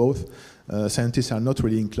tool, or both, scientists are not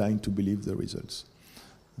really inclined to believe the results.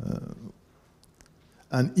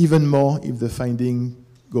 And even more if the findings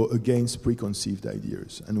go against preconceived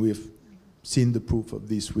ideas. And we've seen the proof of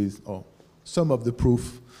this with, or some of the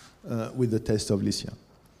proof with the test of Licia.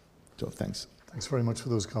 So thanks. Thanks very much for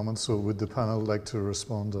those comments. So would the panel like to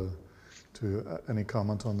respond to any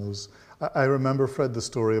comment on those? I remember, Fred, the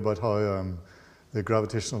story about how the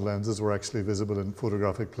gravitational lenses were actually visible in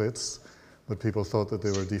photographic plates, but people thought that they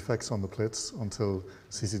were defects on the plates until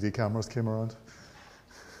CCD cameras came around.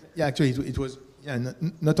 Yeah, actually it was, yeah,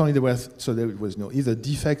 not only there were, so there was either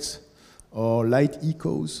defects or light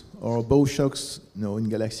echoes or bow shocks in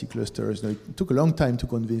galaxy clusters. It took a long time to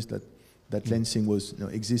convince that lensing was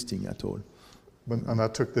existing at all. And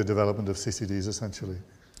that took the development of CCDs, essentially.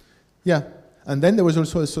 Yeah, and then there was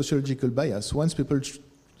also a sociological bias. Once people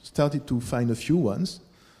started to find a few ones,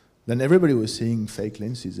 then everybody was seeing fake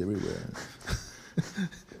lenses everywhere.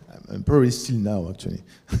 And probably still now, actually.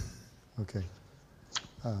 Okay.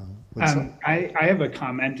 I have a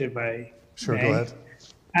comment if I Sure, may. go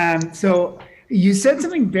ahead. So you said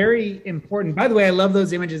something very important. By the way, I love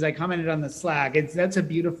those images. I commented on the Slack. That's a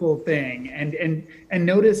beautiful thing. And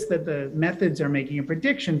notice that the methods are making a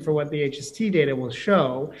prediction for what the HST data will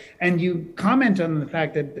show. And you comment on the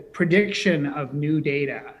fact that the prediction of new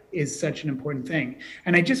data is such an important thing.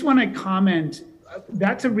 And I just want to comment,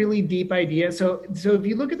 that's a really deep idea. So if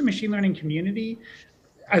you look at the machine learning community,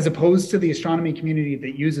 as opposed to the astronomy community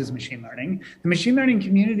that uses machine learning, the machine learning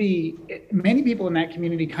community, many people in that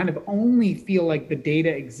community kind of only feel like the data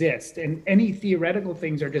exist, and any theoretical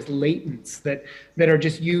things are just latents that are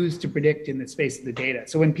just used to predict in the space of the data.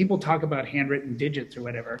 So when people talk about handwritten digits or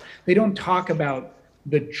whatever, they don't talk about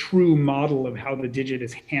the true model of how the digit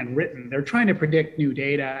is handwritten. They're trying to predict new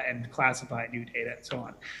data and classify new data and so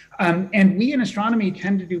on. And we in astronomy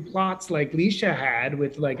tend to do plots like Licia had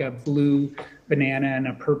with like a blue banana and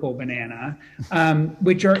a purple banana,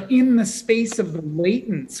 which are in the space of the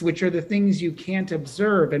latents, which are the things you can't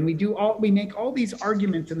observe. And we make all these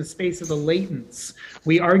arguments in the space of the latents.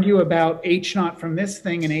 We argue about H naught from this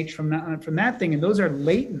thing and H from that thing, and those are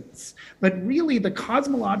latents. But really, the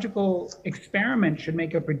cosmological experiment should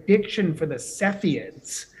make a prediction for the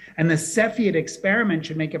Cepheids, and the Cepheid experiment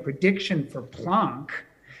should make a prediction for Planck.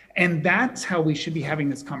 And that's how we should be having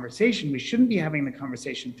this conversation. We shouldn't be having the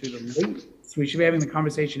conversation through the latents. We should be having the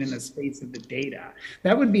conversation in the space of the data.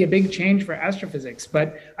 That would be a big change for astrophysics, but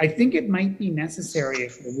I think it might be necessary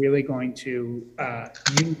if we're really going to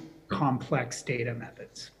use complex data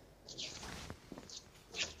methods.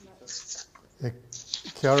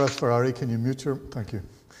 Chiara Ferrari, can you mute your, thank you.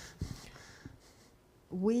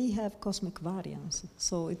 We have cosmic variance,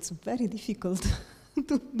 so it's very difficult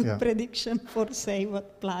to do prediction for, say,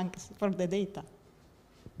 what Planck for the data.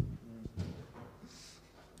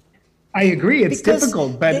 I agree, it's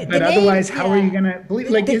difficult, but otherwise, how are you going to believe?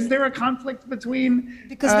 Like, is there a conflict between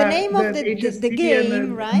because the name of the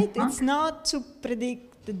game, right? Planck? It's not to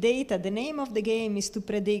predict the data. The name of the game is to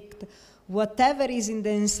predict whatever is in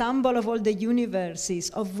the ensemble of all the universes,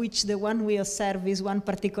 of which the one we observe is one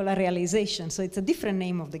particular realization. So it's a different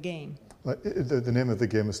name of the game. The name of the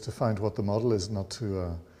game is to find what the model is, not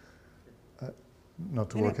to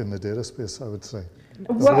work in the data space, I would say.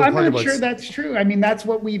 Well, I'm not sure that's true. I mean, that's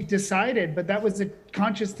what we've decided, but that was a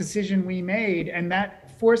conscious decision we made, and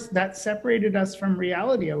that separated us from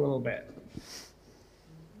reality a little bit.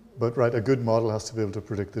 But right, a good model has to be able to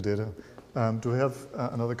predict the data. Do we have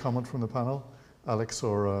another comment from the panel, Alex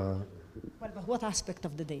or? Well, but what aspect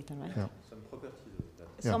of the data, right? Yeah.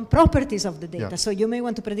 Some properties of the data. Yeah. So you may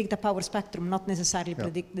want to predict a power spectrum, not necessarily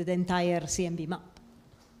predict the entire CMB map.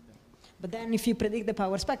 But then if you predict the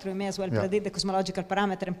power spectrum, you may as well predict the cosmological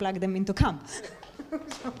parameter and plug them into CAMP.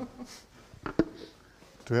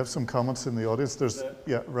 Do we have some comments in the audience? There's,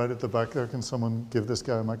 right at the back there. Can someone give this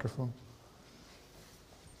guy a microphone?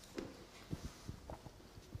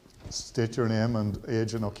 State your name and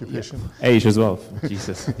age and occupation. Yeah. Age as well.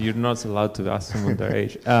 Jesus, you're not allowed to ask someone their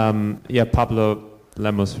age. Pablo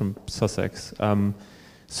Lemos from Sussex.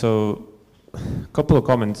 So, a couple of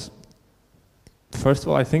comments. First of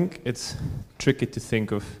all, I think it's tricky to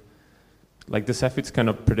think of, like the Cepheids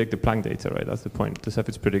cannot predict the Planck data, right? That's the point. The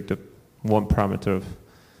Cepheids predict one parameter of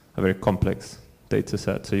a very complex data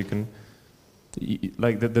set. So you can,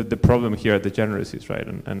 like the problem here are degeneracies, right?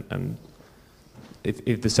 And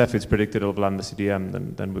if the Cepheids predicted all of lambda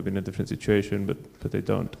CDM, then we'd be in a different situation, but they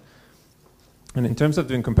don't. And in terms of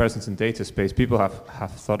doing comparisons in data space, people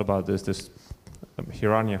have thought about this.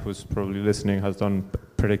 Hiranya, who's probably listening, has done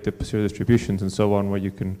predictive pseudo distributions and so on, where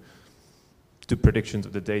you can do predictions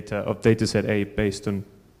of the data of data set A based on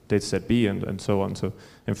data set B and so on. So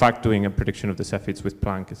in fact, doing a prediction of the Cepheids with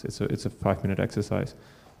Planck it's a 5-minute exercise,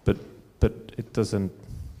 but it doesn't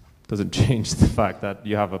change the fact that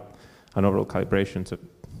you have an overall calibration. So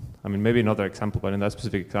I mean, maybe another example, but in that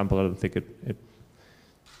specific example, I don't think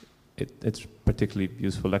it's particularly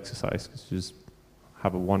useful exercise because you just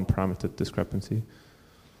have a one parameter discrepancy.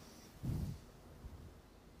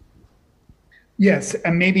 Yes,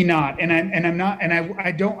 and maybe not, and I'm not, and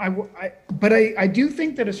I do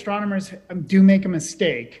think that astronomers do make a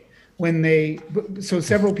mistake when so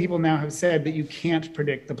several people now have said that you can't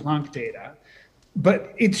predict the Planck data.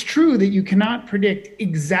 But it's true that you cannot predict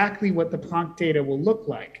exactly what the Planck data will look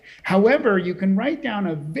like. However, you can write down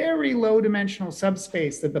a very low dimensional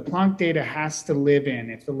subspace that the Planck data has to live in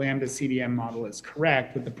if the lambda CDM model is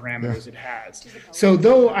correct with the parameters it has. So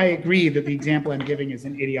though I agree that the example I'm giving is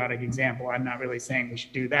an idiotic example, I'm not really saying we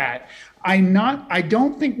should do that. I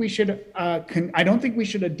don't think we should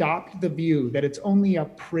adopt the view that it's only a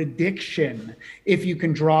prediction if you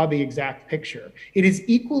can draw the exact picture. It is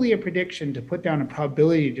equally a prediction to put down a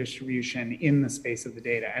probability distribution in the space of the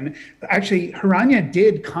data. And actually, Hiranya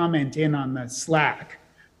did comment in on the Slack.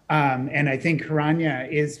 And I think Hiranya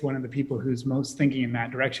is one of the people who's most thinking in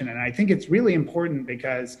that direction. And I think it's really important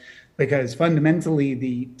because fundamentally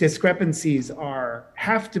the discrepancies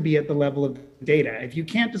have to be at the level of the data. If you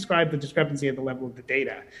can't describe the discrepancy at the level of the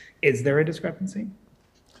data, is there a discrepancy?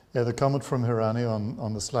 Yeah, the comment from Hiranya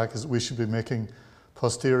on the Slack is we should be making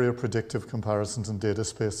posterior predictive comparisons in data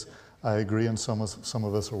space. I agree, and some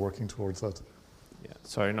of us are working towards that. Yeah,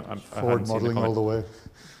 sorry, no, forward modeling all the way.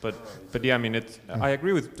 But yeah, I mean, I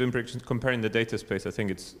agree with doing predictions, comparing the data space. I think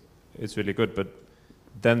it's really good, but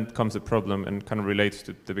then comes the problem, and kind of relates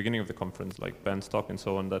to the beginning of the conference, like Ben's talk and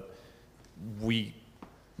so on, that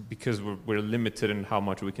because we're limited in how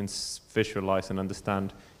much we can visualize and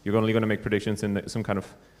understand, you're only going to make predictions in some kind of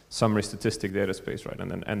summary statistic data space, right?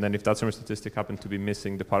 And then if that summary statistic happened to be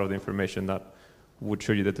missing the part of the information that would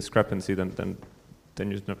show you the discrepancy, then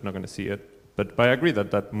you're not going to see it. But I agree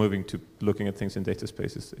that moving to looking at things in data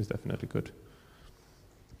space is definitely good.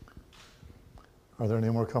 Are there any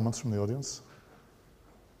more comments from the audience?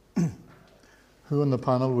 Who in the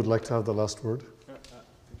panel would like to have the last word?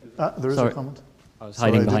 There is a comment. I was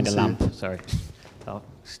hiding behind a lamp, sorry. I'll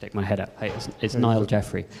stick my head up. Hey, it's Niall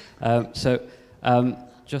Jeffrey.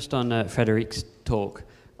 Just on Frederic's talk,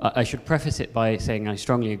 I should preface it by saying I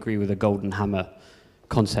strongly agree with the golden hammer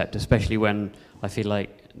concept, especially when I feel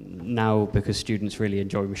like now, because students really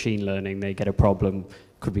enjoy machine learning, they get a problem,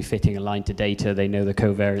 could be fitting a line to data, they know the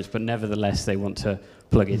covariance, but nevertheless they want to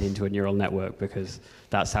plug it into a neural network because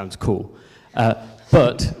that sounds cool.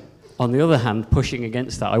 But on the other hand, pushing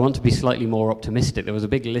against that, I want to be slightly more optimistic. There was a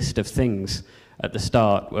big list of things at the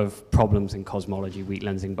start of problems in cosmology, weak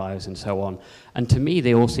lensing bias, and so on. And to me,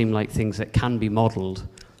 they all seem like things that can be modeled,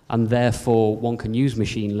 and therefore one can use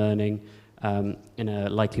machine learning in a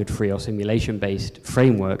likelihood-free or simulation-based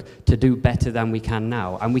framework to do better than we can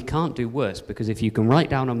now. And we can't do worse, because if you can write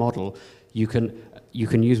down a model, you can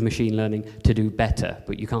use machine learning to do better,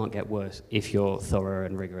 but you can't get worse if you're thorough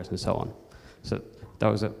and rigorous and so on. So that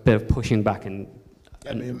was a bit of pushing back and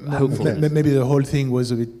hopefulness. Maybe the whole thing was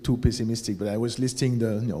a bit too pessimistic, but I was listing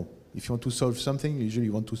if you want to solve something, usually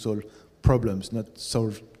you want to solve problems, not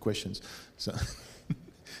solve questions. So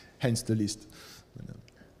hence the list.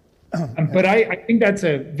 But I think that's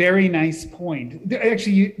a very nice point.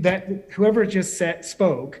 Actually, whoever just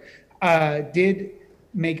spoke did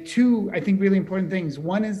make two, I think, really important things.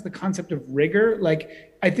 One is the concept of rigor.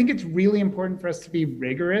 Like, I think it's really important for us to be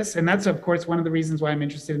rigorous. And that's, of course, one of the reasons why I'm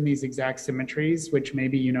interested in these exact symmetries, which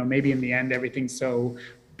maybe in the end, everything's so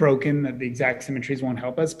broken that the exact symmetries won't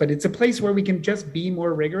help us, but it's a place where we can just be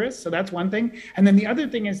more rigorous. So that's one thing. And then the other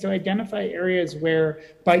thing is to identify areas where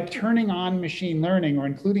by turning on machine learning or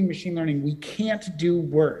including machine learning, we can't do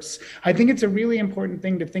worse. I think it's a really important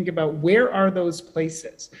thing to think about, where are those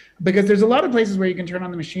places? Because there's a lot of places where you can turn on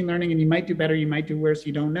the machine learning and you might do better, you might do worse,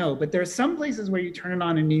 you don't know. But there are some places where you turn it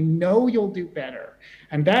on and you know you'll do better.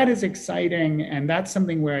 And that is exciting. And that's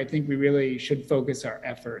something where I think we really should focus our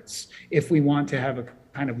efforts if we want to have a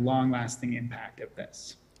kind of long-lasting impact of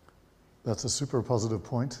this. That's a super positive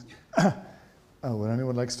point. Would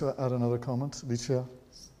anyone likes to add another comment? Licia?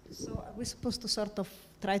 So are we supposed to sort of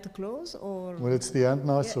try to close, or? Well, it's the end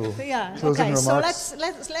now, so yeah. Closing okay, remarks. So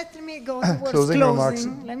let me go towards Closing remarks.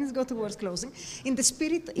 Let me go towards closing. In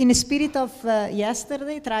the spirit of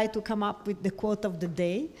yesterday, try to come up with the quote of the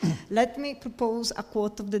day. Let me propose a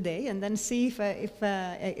quote of the day, and then see if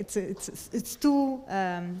it's too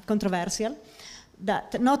controversial.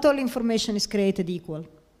 That not all information is created equal.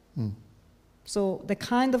 So the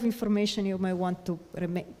kind of information you may want to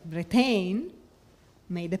retain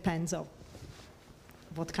may depend on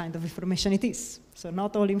what kind of information it is. So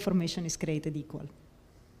not all information is created equal.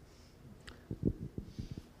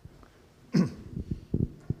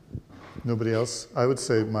 Nobody else? I would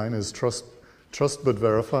say mine is trust but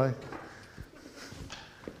verify.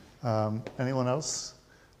 Anyone else?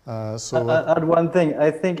 I'll add one thing. I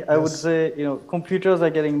think I would say, computers are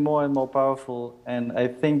getting more and more powerful, and I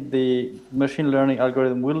think the machine learning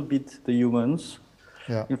algorithm will beat the humans.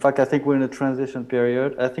 Yeah. In fact, I think we're in a transition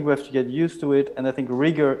period. I think we have to get used to it, and I think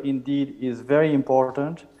rigor indeed is very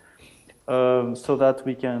important, so that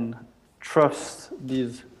we can trust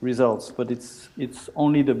these results. But it's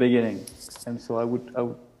only the beginning, and so I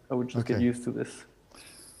would just get used to this.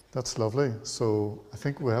 That's lovely. So I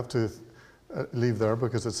think we have to leave there,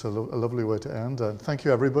 because it's a lovely way to end. Thank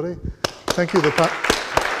you, everybody. Thank you,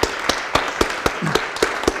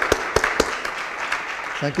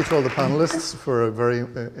 thank you to all the panelists for a very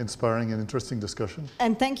inspiring and interesting discussion.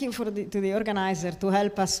 And thank you to the organizer to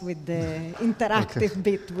help us with the interactive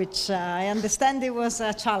bit, which I understand it was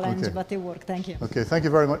a challenge, but it worked. Thank you. Okay, thank you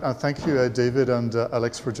very much. Thank you, David and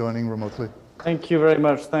Alex, for joining remotely. Thank you very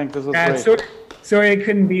much. Thanks. This was great. Sorry I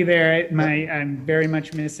couldn't be there. I'm very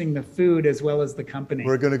much missing the food as well as the company.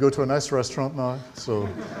 We're going to go to a nice restaurant now, so.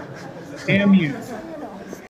 Damn you.